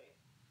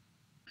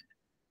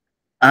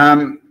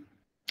 A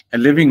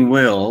living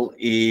will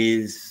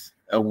is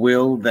a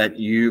will that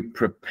you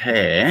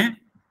prepare,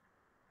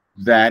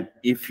 that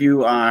if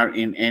you are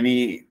in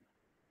any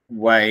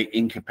way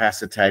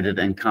incapacitated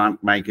and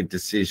can't make a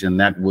decision,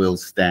 that will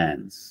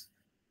stands.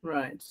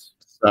 Right.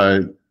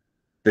 So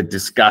the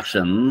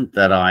discussion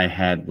that I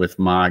had with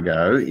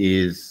Margo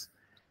is,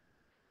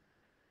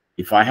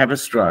 if I have a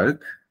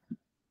stroke,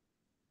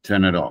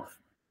 turn it off.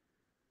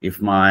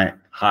 If my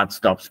heart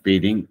stops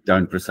beating,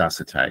 don't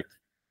resuscitate.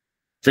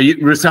 So you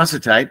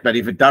resuscitate, but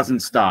if it doesn't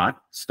start,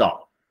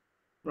 stop.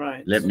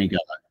 Right. Let me go.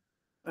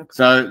 Okay.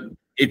 So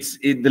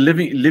the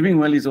living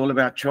will is all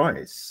about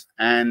choice.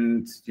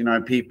 And,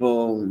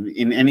 people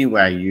in any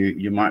way,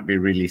 you might be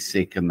really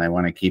sick and they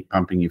want to keep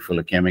pumping you full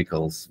of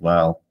chemicals.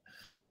 Well,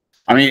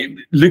 I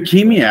mean,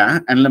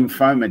 leukemia and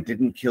lymphoma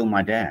didn't kill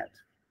my dad.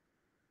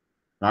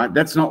 Right?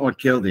 That's not what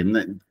killed him.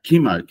 That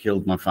chemo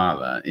killed my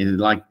father.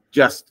 It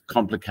just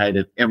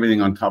complicated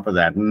everything on top of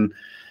that. And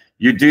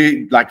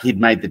he'd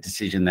made the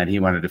decision that he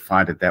wanted to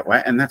fight it that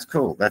way, and that's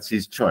cool. That's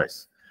his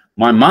choice.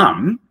 My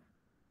mum,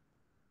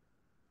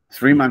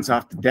 3 months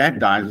after Dad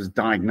died, was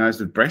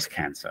diagnosed with breast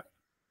cancer.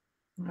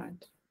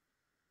 Right.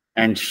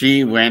 And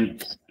she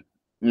went,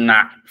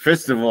 nah.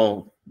 First of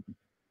all,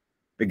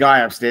 the guy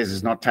upstairs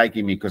is not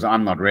taking me because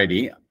I'm not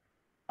ready.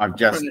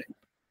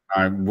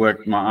 I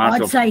worked my ass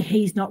off. I'd say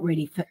he's not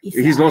ready for Issa.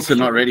 He's also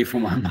not ready for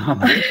my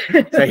mum.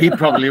 So he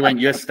probably went,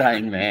 you're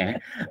staying there.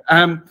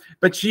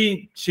 But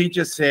she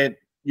just said,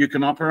 you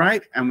can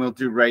operate and we'll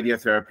do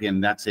radiotherapy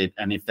and that's it.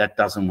 And if that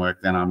doesn't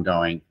work, then I'm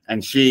going.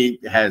 And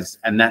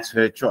and that's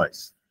her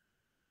choice.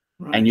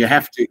 Right. And you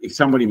have to, if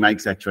somebody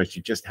makes that choice,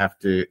 you just have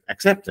to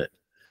accept it.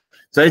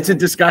 So it's a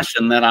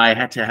discussion that I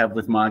had to have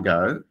with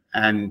Margo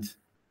and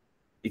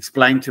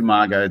explain to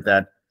Margo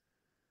that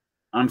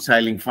I'm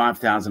sailing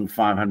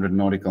 5,500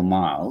 nautical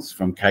miles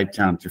from Cape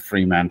Town to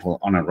Fremantle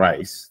on a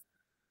race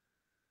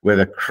with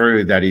a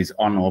crew that is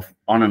on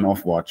and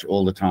off watch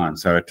all the time.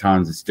 So at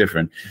times it's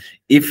different.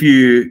 If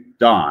you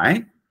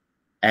die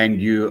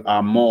and you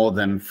are more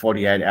than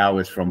 48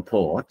 hours from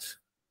port,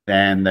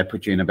 then they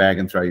put you in a bag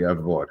and throw you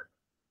overboard.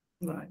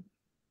 Right.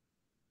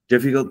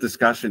 Difficult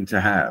discussion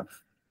to have.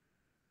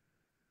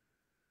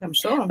 I'm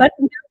sure. But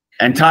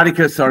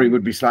Antarctica,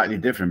 would be slightly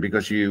different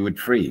because you would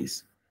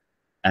freeze.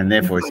 And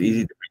therefore, it's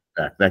easy to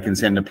bring back. They can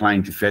send a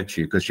plane to fetch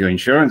you because your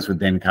insurance would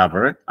then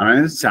cover it. I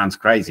mean, it sounds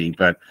crazy,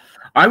 but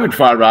I would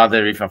far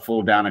rather, if I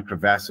fall down a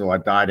crevasse or I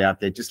died out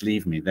there, just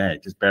leave me there.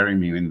 Just bury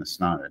me in the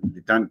snow.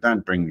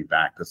 Don't bring me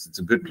back, because it's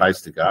a good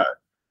place to go.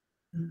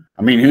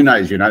 I mean, who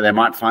knows? They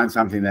might find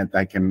something that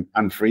they can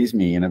unfreeze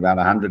me in about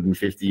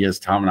 150 years'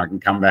 time, and I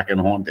can come back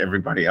and haunt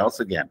everybody else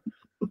again.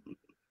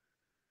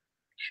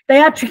 They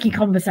are tricky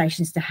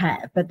conversations to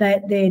have, but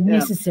they're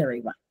necessary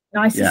ones.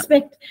 And I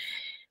suspect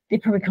they're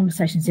probably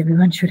conversations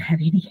everyone should have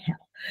anyhow.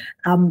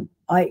 I'm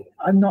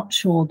not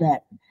sure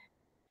that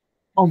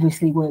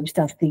obviously Werbs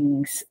does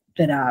things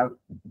that are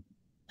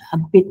a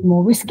bit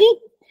more risky,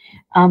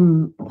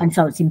 and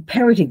so it's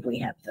imperative we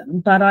have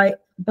them. But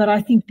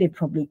I think they're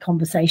probably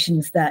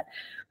conversations that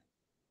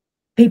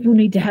people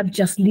need to have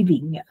just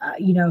living.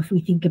 If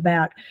we think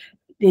about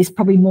there's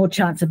probably more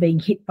chance of being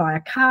hit by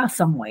a car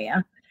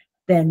somewhere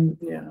than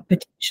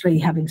potentially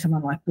having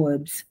someone like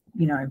Werb's,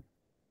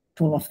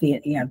 fall off the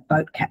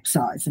boat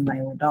capsize and they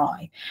all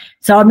die.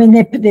 So I mean,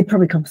 they're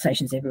probably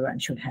conversations everyone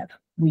should have.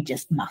 We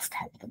just must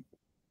have them.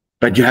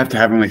 But you have to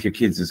have them with your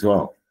kids as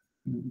well.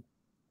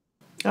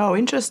 Oh,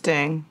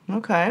 interesting.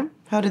 Okay,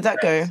 how did that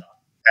go?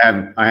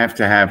 I have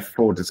to have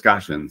 4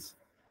 discussions,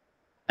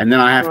 and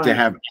then I have to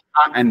have,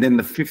 and then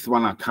the 5th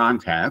one I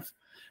can't have.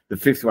 The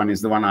 5th one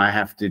is the one I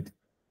have to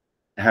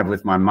have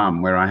with my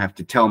mum, where I have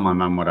to tell my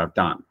mum what I've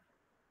done.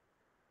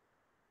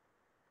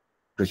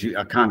 Because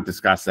I can't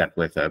discuss that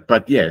with her.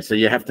 But yeah, so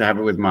you have to have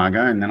it with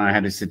Margo, and then I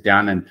had to sit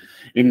down, and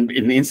in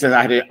the instant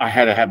I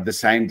had to have the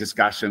same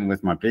discussion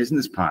with my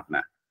business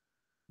partner.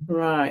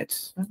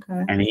 Right.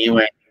 Okay. And he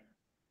went,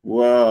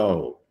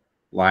 whoa,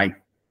 like,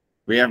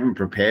 we haven't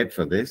prepared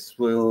for this.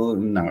 Well,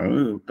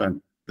 no, but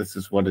this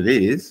is what it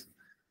is.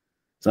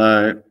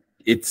 So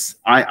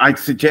I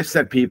suggest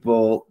that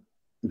people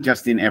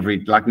just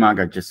like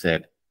Margo just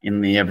said, in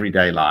the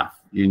everyday life,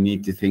 you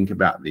need to think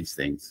about these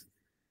things.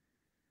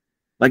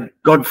 Like,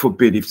 God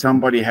forbid, if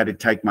somebody had to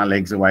take my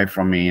legs away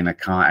from me in a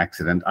car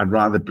accident, I'd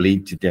rather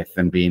bleed to death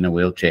than be in a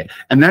wheelchair.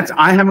 And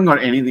I haven't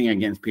got anything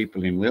against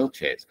people in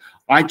wheelchairs.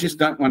 I just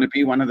don't want to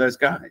be one of those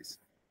guys.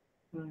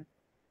 Right.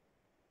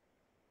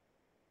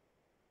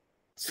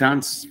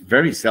 Sounds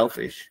very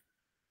selfish.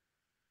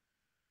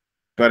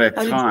 But at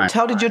times...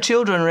 How did your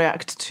children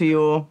react to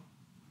your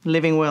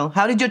living will?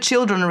 How did your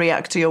children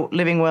react to your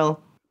living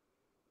will?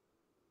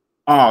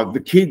 Oh,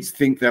 the kids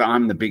think that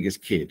I'm the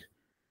biggest kid,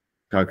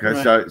 Coco.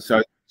 Right.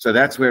 So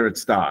that's where it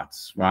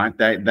starts, right?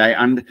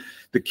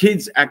 The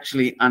kids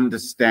actually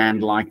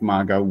understand, like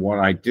Margo, what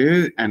I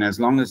do, and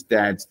as long as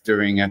Dad's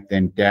doing it,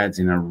 then Dad's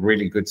in a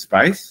really good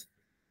space,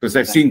 because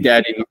they've seen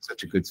Dad in not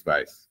such a good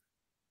space.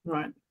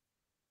 Right.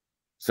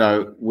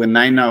 So when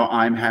they know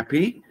I'm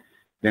happy,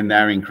 then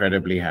they're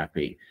incredibly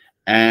happy.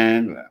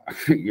 And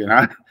as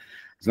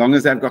long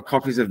as they've got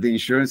copies of the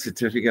insurance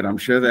certificate, I'm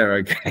sure they're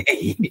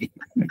okay.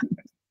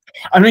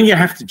 I mean, you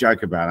have to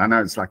joke about it. I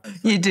know it's like...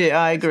 You do.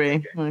 I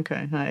agree.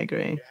 Okay, I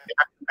agree. You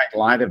have to make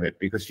light of it,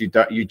 because you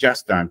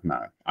just don't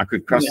know. I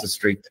could cross the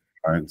street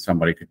and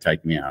somebody could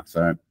take me out.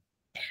 So,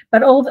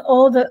 but all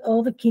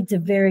the kids are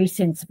very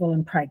sensible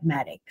and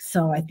pragmatic.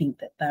 So I think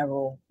that they're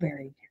all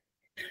very...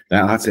 They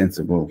are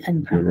sensible.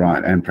 You're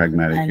right. And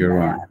pragmatic. You're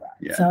right.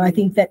 Yeah. So I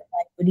think that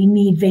in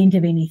the event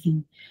of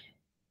anything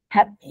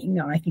happening,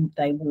 I think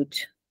they would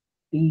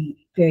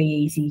be very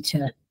easy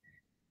to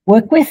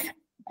work with,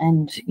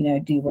 and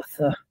deal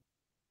with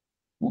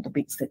all the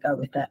bits that go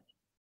with that.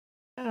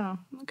 Yeah.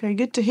 Okay.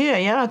 Good to hear.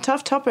 Yeah.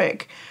 Tough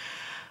topic.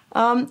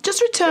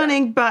 Just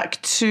returning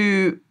back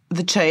to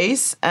the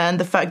chase and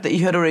the fact that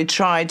you had already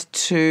tried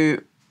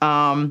to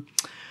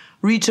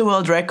reach a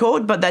world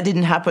record, but that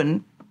didn't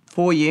happen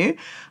for you.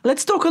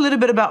 Let's talk a little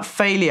bit about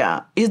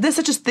failure. Is there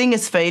such a thing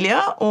as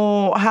failure,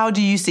 or how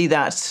do you see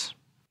that?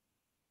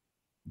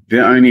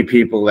 The only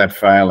people that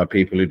fail are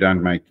people who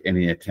don't make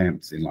any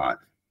attempts in life.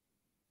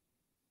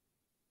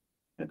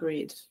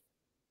 Agreed.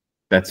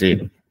 That's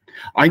it.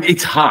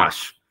 It's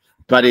harsh,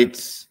 but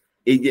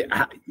there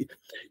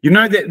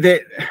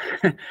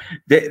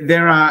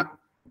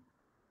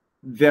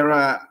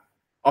are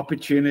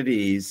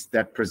opportunities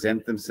that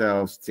present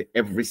themselves to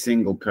every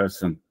single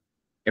person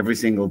every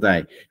single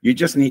day. You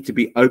just need to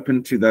be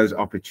open to those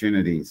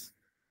opportunities.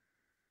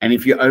 And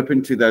if you're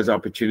open to those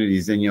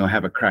opportunities, then you'll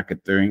have a crack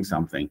at doing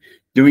something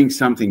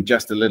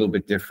just a little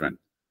bit different.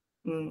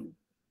 And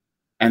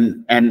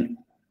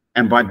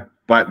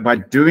by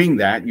doing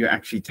that, you're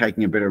actually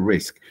taking a bit of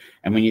risk.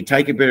 And when you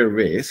take a bit of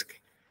risk,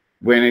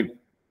 when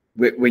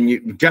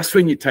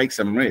you take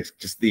some risk,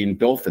 just the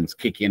endorphins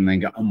kick in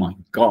and go, oh my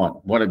God,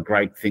 what a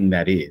great thing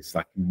that is.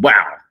 Like,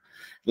 wow.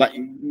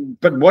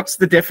 But what's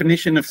the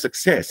definition of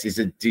success?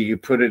 Do you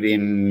put it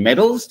in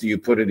medals? Do you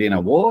put it in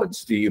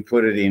awards? Do you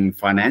put it in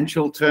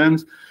financial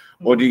terms?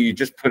 Or do you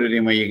just put it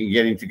in where you can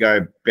get in to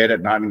go bed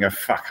at night and go,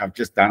 fuck, I've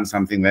just done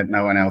something that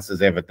no one else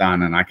has ever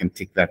done, and I can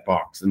tick that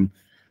box. And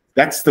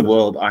that's the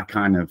world I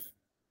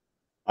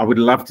would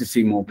love to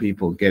see more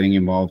people getting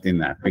involved in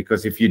that,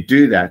 because if you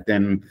do that,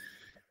 then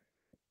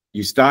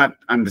you start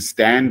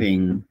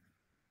understanding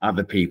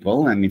other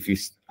people. And if you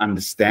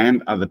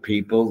understand other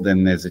people,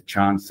 then there's a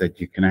chance that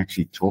you can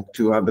actually talk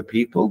to other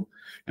people.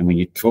 And when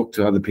you talk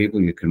to other people,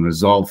 you can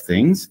resolve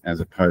things, as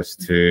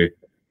opposed to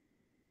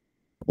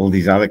all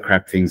these other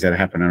crap things that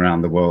happen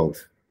around the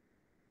world.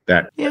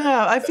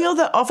 Yeah, I feel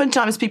that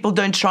oftentimes people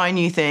don't try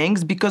new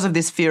things because of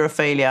this fear of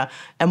failure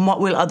and what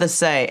will others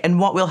say and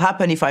what will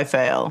happen if I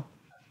fail.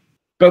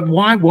 But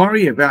why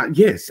worry about,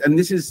 yes, and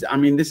this is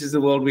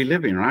the world we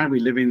live in, right? We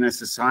live in a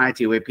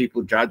society where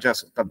people judge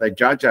us, but they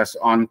judge us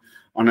on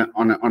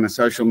a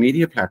social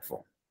media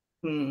platform.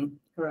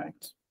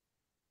 Correct.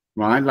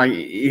 Right? Like,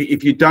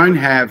 if you don't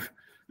have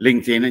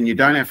LinkedIn and you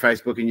don't have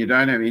Facebook and you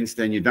don't have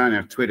Insta and you don't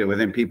have Twitter, well,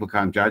 then people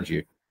can't judge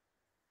you.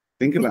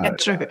 Think about it.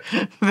 True.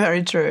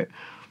 Very true.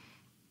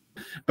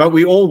 But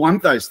we all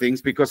want those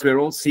things because we're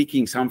all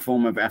seeking some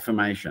form of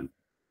affirmation.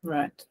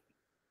 Right.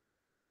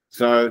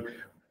 So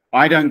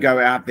I don't go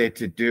out there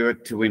to do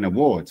it to win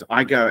awards.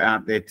 I go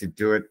out there to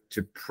do it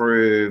to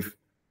prove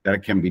that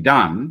it can be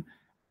done.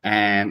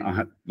 And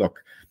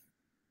look,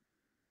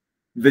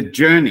 the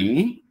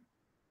journey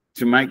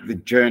to make the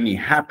journey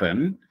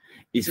happen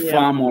is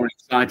far more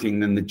exciting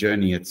than the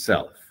journey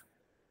itself.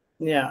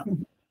 Yeah.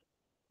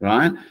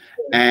 Right.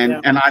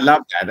 And I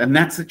love that. And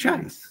that's the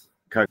chase.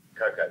 Coco.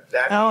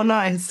 Oh,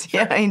 nice.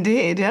 Yeah,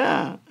 indeed.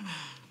 Yeah.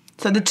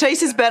 So the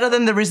chase is better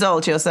than the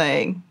result, you're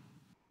saying?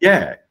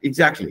 Yeah,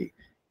 exactly.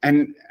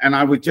 And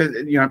I would just,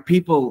 you know,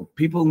 people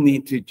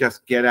need to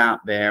just get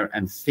out there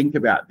and think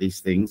about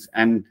these things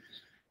and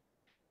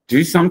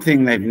do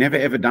something they've never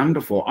ever done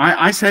before.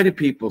 I say to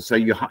people, so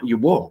you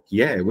walk.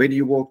 Yeah, where do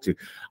you walk to?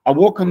 I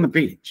walk on the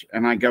beach,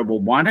 and I go, well,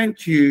 why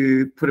don't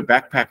you put a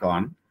backpack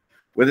on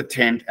with a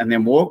tent and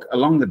then walk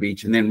along the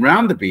beach and then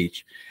round the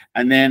beach,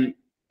 and then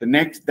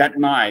that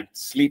night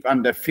sleep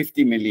under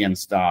 50 million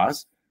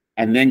stars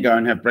and then go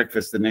and have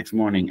breakfast the next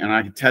morning. And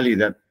I can tell you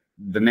that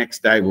the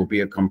next day will be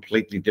a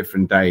completely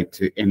different day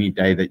to any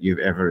day that you've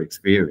ever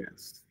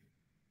experienced.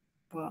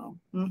 Wow.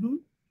 Mm-hmm.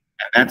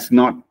 And that's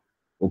not,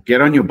 well,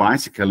 get on your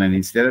bicycle, and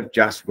instead of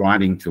just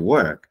riding to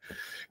work,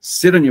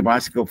 sit on your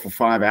bicycle for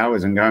 5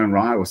 hours and go and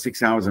ride, or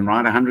 6 hours and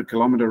ride a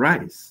 100-kilometer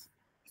race.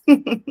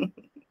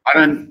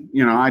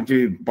 I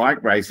do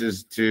bike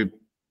races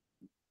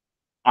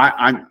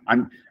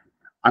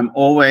I'm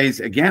always,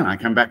 again, I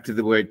come back to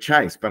the word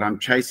chase, but I'm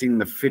chasing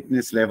the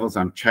fitness levels,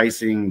 I'm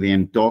chasing the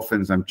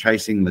endorphins, I'm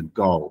chasing the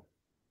goal.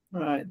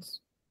 Right.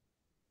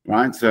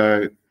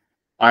 So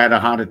I had a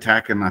heart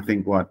attack, and I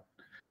think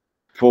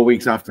 4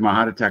 weeks after my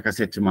heart attack, I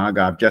said to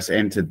Margo, I've just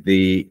entered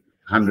the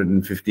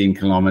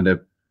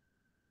 115-kilometer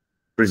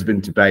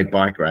Brisbane to Bay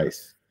bike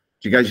race.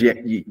 She goes, yeah,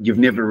 you've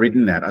never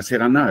ridden that. I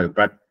said, I know,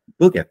 but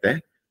we'll get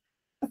there.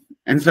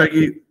 And so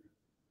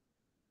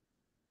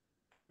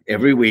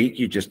every week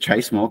you just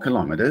chase more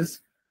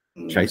kilometers,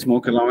 chase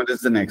more kilometers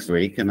the next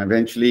week, and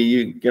eventually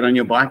you get on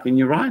your bike and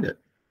you ride it.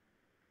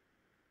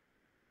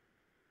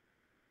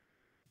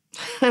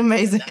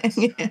 Amazing.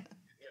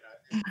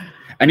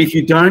 And if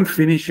you don't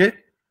finish it,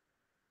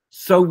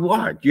 so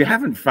what? You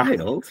haven't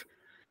failed.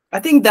 I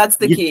think that's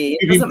the key.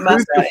 It doesn't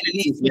matter.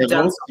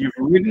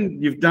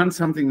 You've done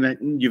something that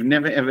you've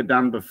never ever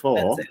done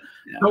before.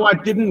 Yeah. So I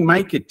didn't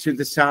make it to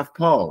the South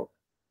Pole.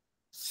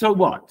 So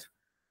what?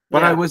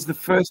 But I was the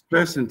first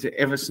person to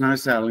ever snow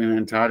sail in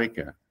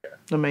Antarctica.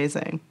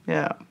 Amazing.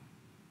 Yeah.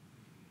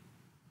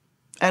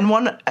 And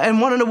won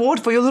an award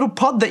for your little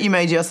pod that you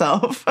made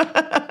yourself.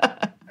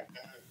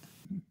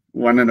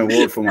 Won an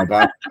award for my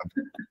bathtub.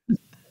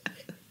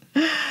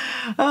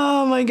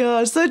 Oh my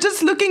gosh. So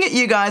just looking at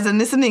you guys and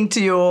listening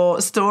to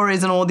your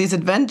stories and all these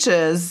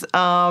adventures,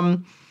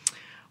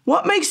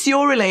 what makes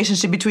your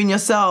relationship between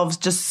yourselves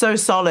just so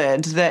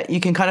solid that you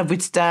can kind of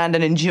withstand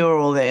and endure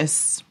all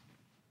this?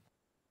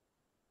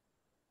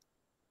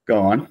 Go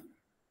on.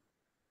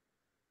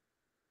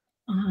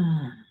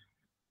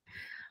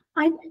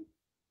 I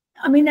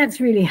mean, that's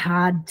really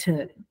hard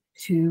to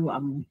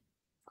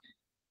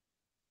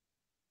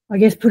I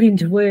guess put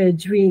into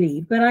words,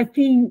 really. But I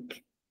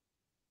think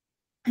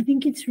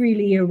it's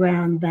really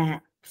around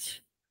that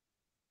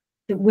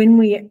when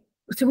we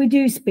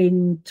do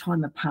spend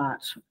time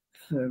apart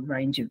for a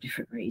range of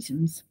different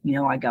reasons. You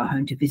know, I go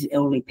home to visit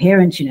elderly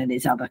parents. You know,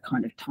 there's other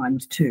kind of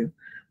times too.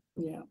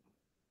 Yeah.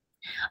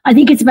 I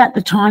think it's about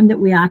the time that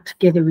we are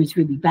together is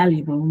really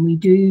valuable, and we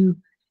do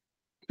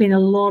spend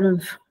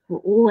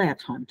all our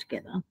time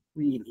together,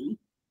 really,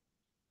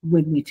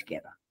 when we're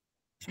together.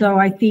 So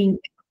I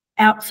think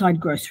outside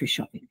grocery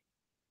shopping.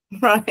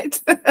 Right.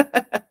 So,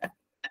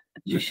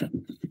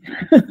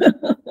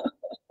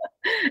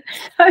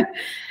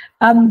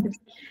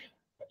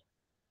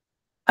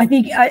 I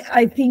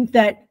think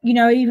that, you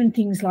know, even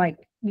things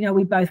like, you know,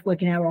 we both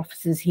work in our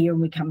offices here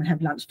and we come and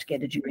have lunch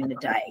together during the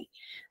day.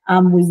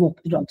 We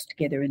walk the dogs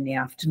together in the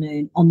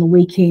afternoon. On the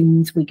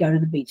weekends, we go to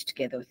the beach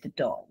together with the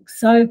dogs.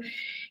 So,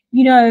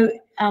 you know,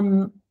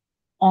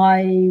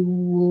 I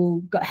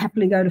will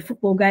happily go to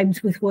football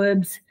games with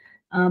Werbs.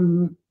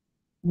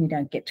 We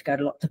don't get to go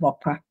to lots of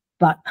opera,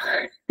 but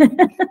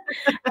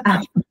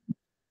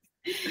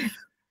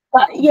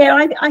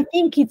yeah, I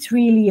think it's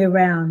really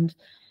around.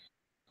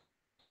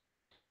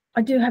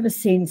 I do have a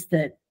sense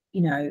that,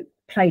 you know,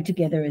 play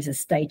together is a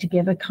stay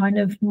together kind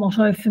of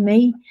motto for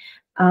me.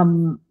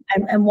 And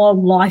while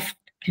life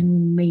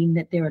can mean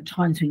that there are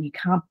times when you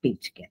can't be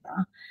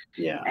together,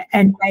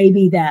 and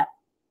maybe that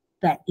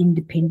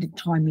independent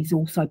time is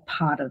also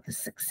part of the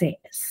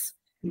success.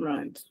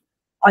 Right.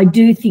 I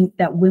do think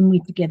that when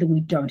we're together,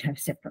 we don't have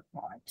separate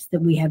lives, that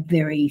we have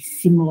very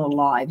similar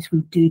lives. We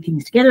do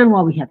things together, and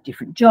while we have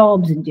different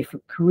jobs and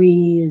different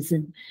careers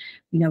and,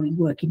 you know, we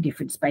work in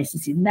different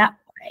spaces in that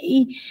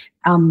way,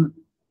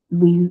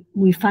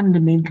 we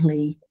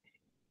fundamentally,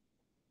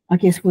 I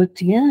guess, work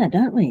together,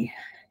 don't we?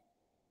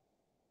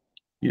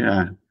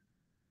 Yeah.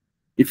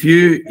 If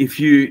you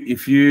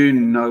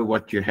know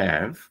what you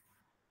have,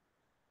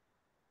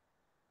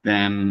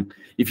 then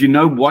if you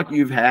know what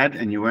you've had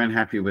and you weren't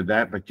happy with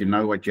that, but you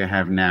know what you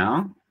have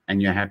now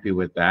and you're happy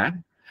with that,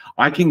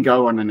 I can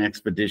go on an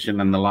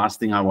expedition and the last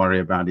thing I worry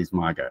about is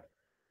Margo.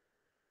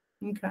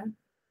 Okay.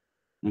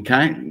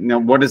 Okay. Now,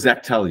 what does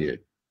that tell you?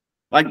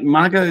 Like,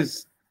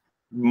 Margo's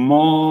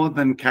more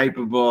than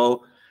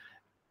capable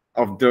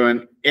of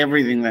doing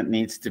everything that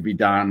needs to be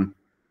done.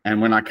 And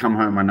when I come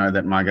home, I know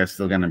that Margo's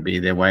still going to be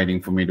there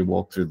waiting for me to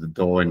walk through the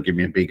door and give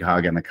me a big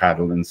hug and a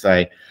cuddle and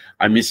say,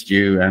 I missed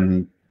you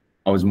and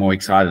I was more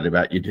excited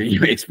about you doing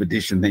your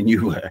expedition than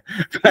you were.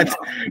 But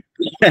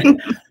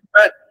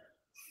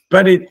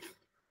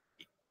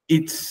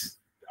it's,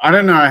 I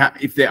don't know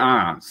if there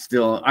are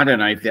still, I don't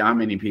know if there are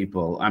many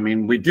people. I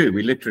mean, we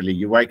literally,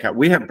 you wake up,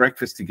 we have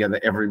breakfast together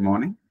every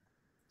morning.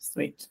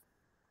 Sweet.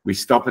 We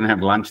stop and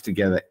have lunch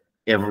together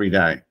every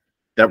day.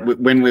 That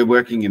when we're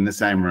working in the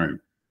same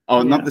room.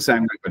 Oh, not the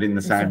same room, but in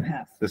the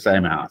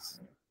same house.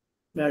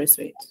 Very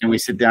sweet. And we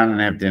sit down and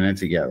have dinner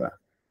together.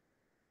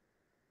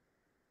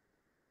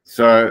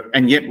 So,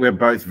 and yet we're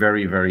both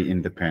very, very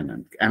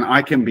independent. And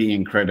I can be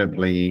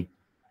incredibly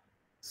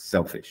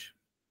selfish,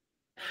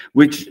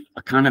 which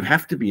I kind of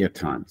have to be at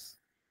times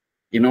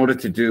in order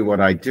to do what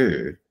I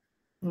do.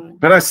 Right.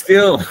 But I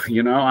still,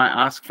 you know, I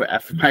ask for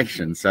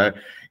affirmation. So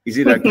is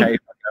it okay if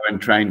I go and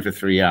train for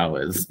 3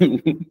 hours?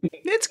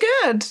 It's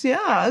good.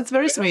 Yeah, it's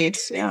very sweet.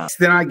 Yeah.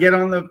 Then I get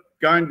on the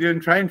go and do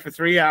and train for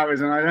 3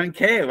 hours and I don't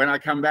care. When I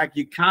come back,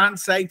 you can't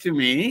say to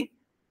me,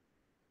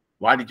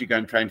 why did you go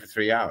and train for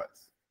 3 hours?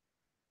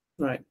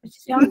 Right.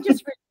 See, I'm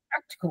just really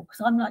practical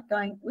because I'm like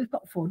going, we've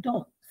got 4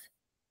 dogs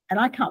and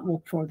I can't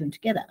walk 4 of them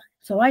together.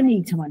 So I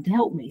need someone to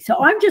help me. So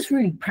I'm just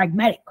really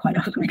pragmatic quite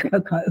often,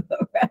 Coco,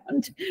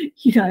 around,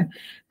 you know,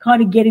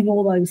 kind of getting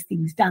all those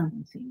things done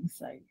and things.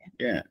 So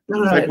yeah.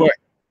 Right. So it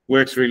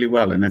works really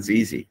well and it's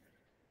easy.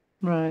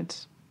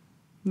 Right.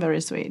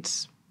 Very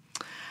sweet.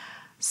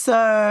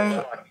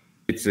 So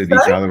It's each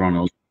other on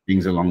all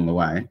things along the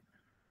way.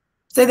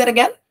 say that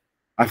again.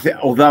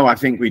 Although I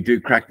think we do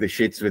crack the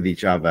shits with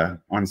each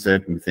other on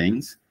certain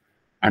things.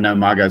 I know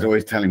Margo's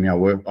always telling me I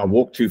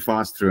walk too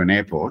fast through an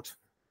airport.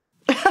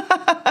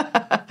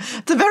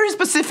 It's a very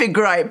specific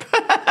gripe.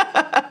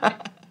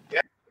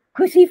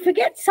 because he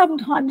forgets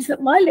sometimes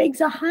that my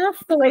legs are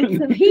half the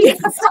length of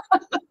his.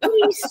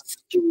 He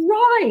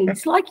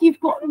strides like you've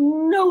got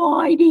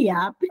no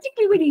idea,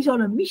 particularly when he's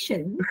on a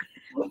mission.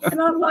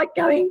 And I'm like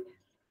going,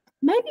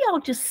 maybe I'll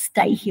just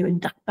stay here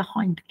and duck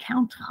behind the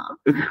counter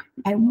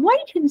and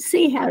wait and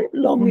see how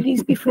long it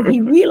is before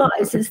he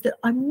realizes that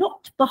I'm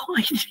not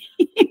behind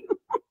him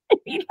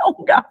any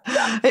longer.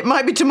 It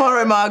might be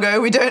tomorrow,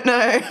 Margo. We don't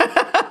know.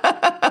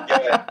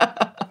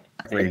 Yeah.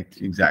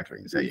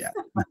 Exactly. So, yeah.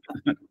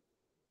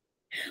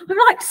 I'm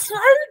like, slow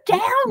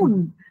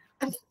down.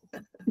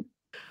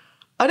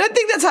 I don't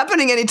think that's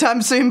happening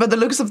anytime soon by the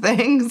looks of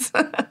things.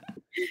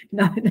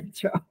 No,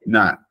 that's right.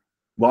 No.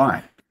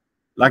 Why?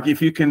 Like,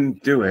 if you can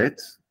do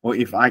it, or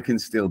if I can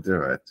still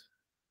do it,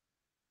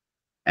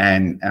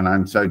 and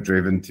I'm so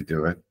driven to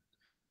do it,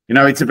 you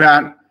know, it's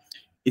about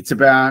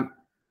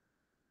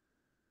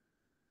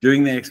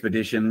doing the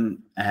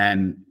expedition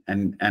and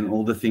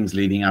all the things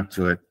leading up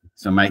to it.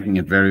 So making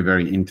it very,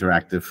 very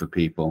interactive for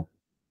people.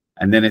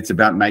 And then it's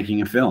about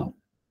making a film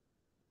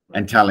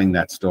and telling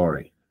that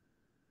story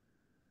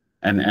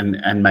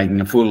and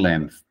making a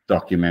full-length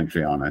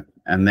documentary on it.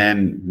 And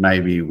then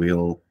maybe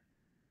we'll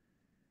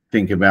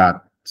think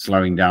about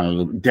slowing down a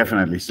little,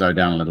 definitely slow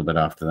down a little bit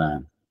after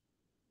that.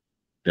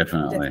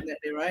 Definitely,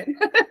 right?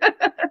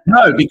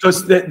 No,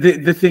 because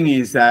the thing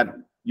is that,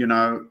 you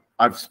know,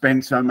 I've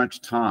spent so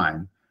much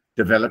time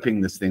developing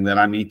this thing that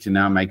I need to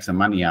now make some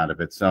money out of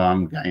it. So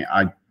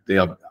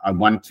I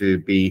want to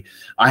be,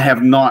 I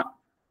have not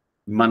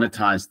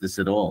monetized this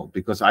at all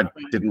because I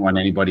didn't want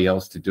anybody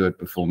else to do it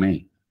before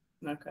me.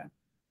 Okay.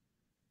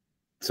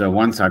 So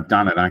once I've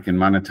done it, I can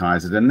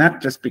monetize it, and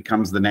that just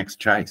becomes the next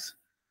chase.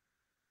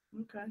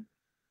 Okay.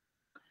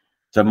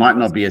 So it might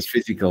not be as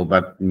physical,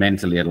 but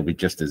mentally it'll be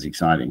just as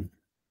exciting.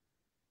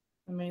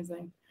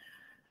 Amazing.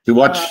 To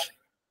watch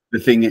the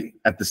thing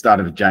at the start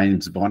of a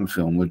James Bond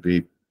film would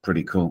be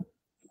pretty cool.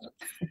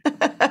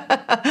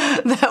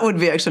 That would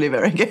be actually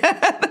very good.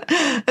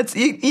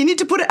 You need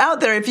to put it out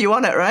there if you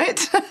want it, right?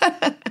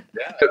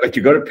 Yeah, but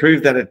you've got to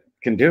prove that it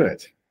can do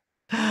it.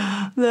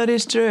 That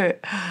is true.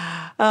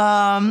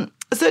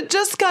 So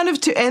just kind of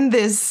to end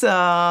this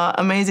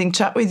amazing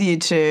chat with you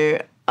two,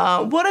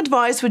 what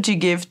advice would you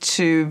give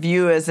to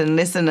viewers and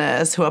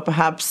listeners who are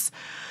perhaps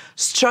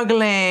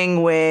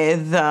struggling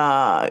with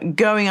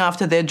going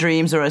after their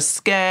dreams or are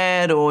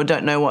scared or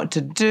don't know what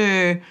to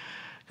do?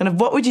 Kind of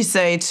what would you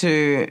say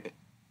to,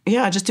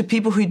 just to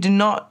people who do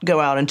not go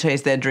out and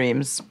chase their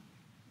dreams?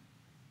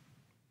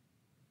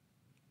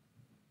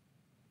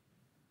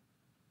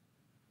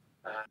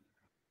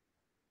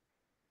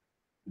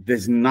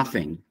 There's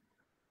nothing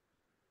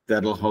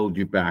that'll hold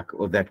you back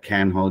or that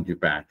can hold you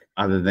back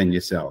other than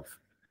yourself.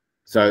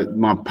 So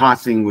my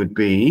passing would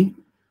be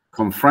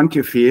confront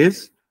your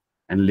fears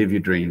and live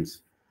your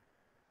dreams.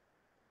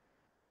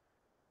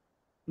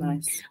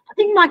 Nice. I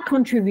think my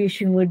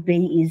contribution would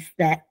be is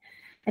that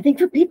I think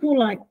for people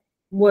like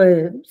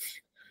Werbs,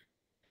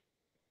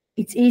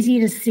 it's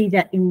easier to see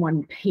that in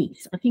one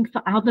piece. I think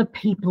for other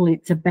people,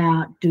 it's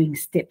about doing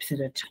steps at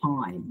a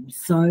time.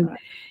 So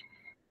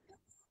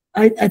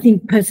I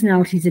think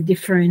personalities are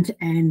different,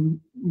 and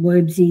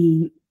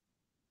Werbsy,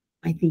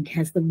 I think,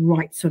 has the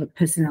right sort of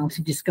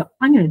personality. Just go,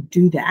 I'm going to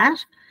do that.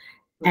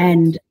 Right.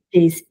 And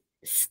there's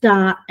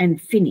start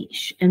and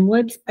finish. And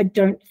Werbs, I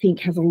don't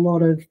think, has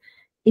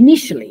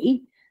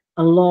initially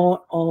a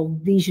lot of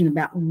vision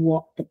about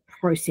what the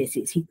process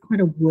is. He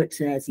kind of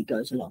works it as he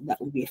goes along. That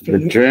would be a fair.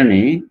 The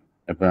journey,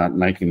 about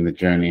making the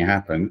journey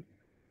happen,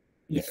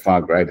 is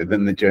far greater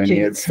than the journey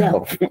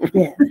itself.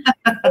 Yeah.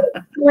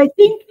 So I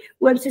think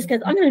Werbs just goes,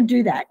 I'm going to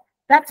do that.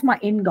 That's my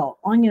end goal.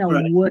 I'm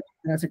going to work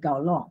as I go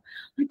along.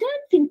 I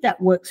don't think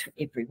that works for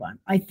everyone.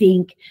 I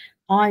think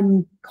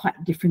I'm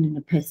quite different in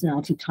a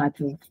personality type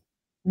of,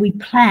 we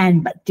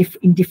plan, but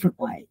in different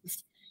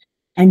ways.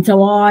 And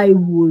so I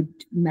would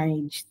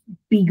manage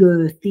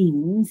bigger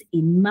things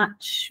in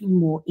much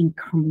more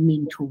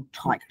incremental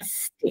type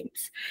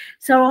steps.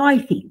 So I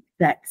think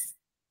that's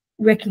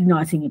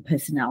recognizing a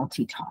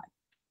personality type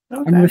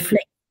and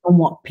reflect on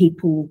what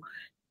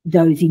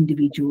those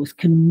individuals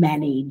can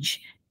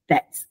manage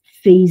that's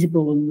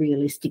feasible and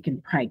realistic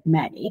and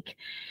pragmatic,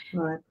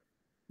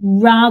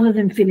 rather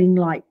than feeling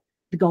like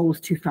the goal is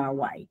too far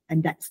away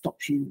and that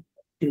stops you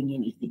doing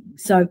anything.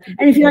 So,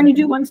 and if you only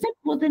do one step,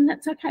 well, then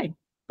that's okay.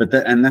 But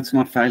that's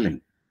not failing.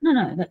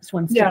 No, that's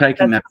one step.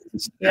 Taking that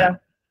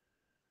step.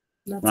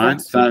 Right.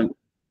 So,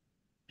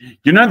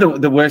 you know,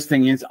 the worst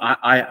thing is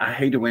I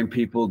hate it when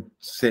people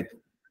set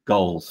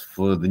goals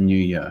for the new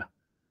year.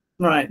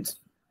 Right.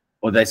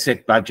 Or they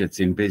set budgets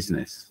in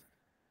business.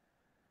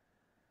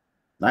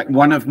 Like,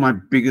 one of my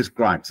biggest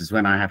gripes is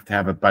when I have to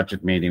have a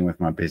budget meeting with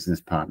my business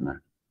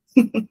partner.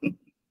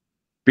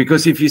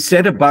 Because if you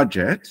set a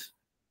budget,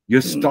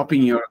 you're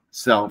stopping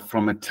yourself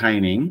from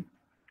attaining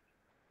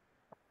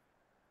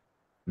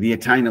the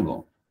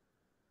attainable.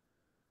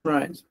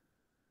 Right.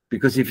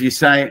 Because if you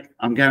say,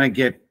 I'm going to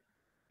get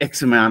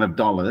X amount of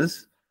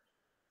dollars,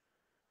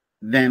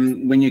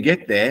 then when you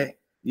get there,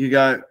 you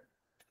go,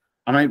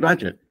 I made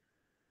budget.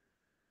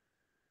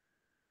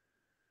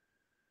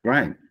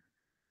 Great.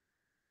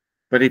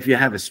 But if you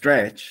have a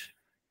stretch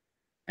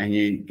and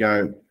you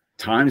go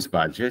times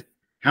budget,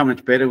 how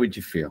much better would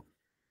you feel?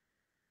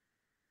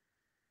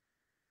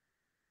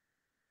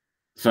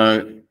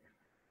 So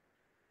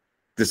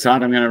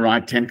decide, I'm going to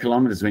ride 10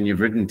 kilometers. When you've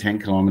ridden 10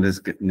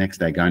 kilometers, next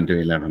day go and do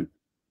 11.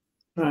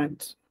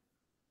 Right.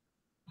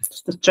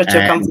 Just to stretch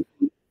your comfort.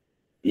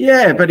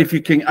 Yeah, but if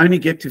you can only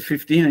get to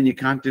 15 and you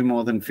can't do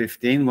more than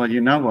 15, well,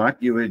 you know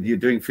what? You're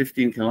doing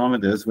 15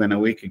 kilometers when a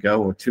week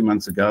ago or 2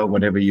 months ago,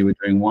 whatever, you were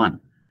doing 1.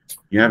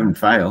 You haven't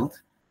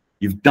failed.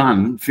 You've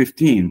done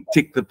 15.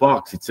 Tick the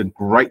box. It's a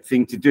great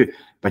thing to do,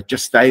 but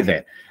just stay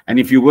there. And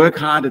if you work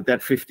hard at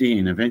that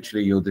 15,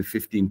 eventually you'll do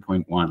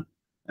 15.1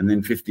 and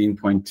then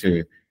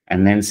 15.2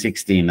 and then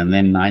 16 and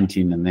then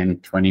 19 and then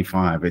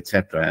 25,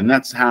 etc. And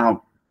that's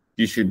how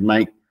you should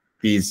make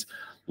these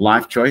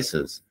life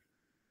choices.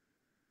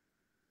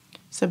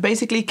 So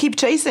basically, keep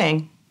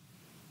chasing.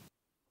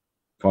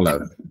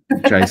 Follow.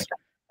 Chase.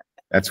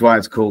 That's why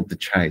it's called the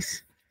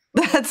chase.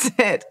 That's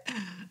it.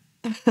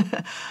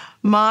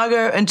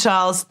 Margo and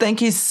Charles,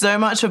 thank you so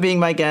much for being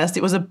my guest.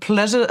 It was a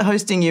pleasure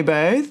hosting you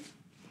both.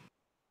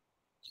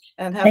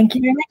 And thank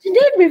you very much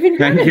indeed. We've enjoyed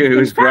Thank you. It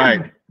was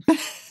great.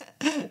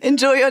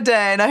 Enjoy your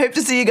day, and I hope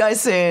to see you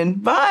guys soon.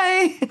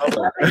 Bye.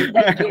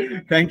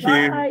 Thank you.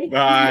 Bye.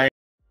 Bye.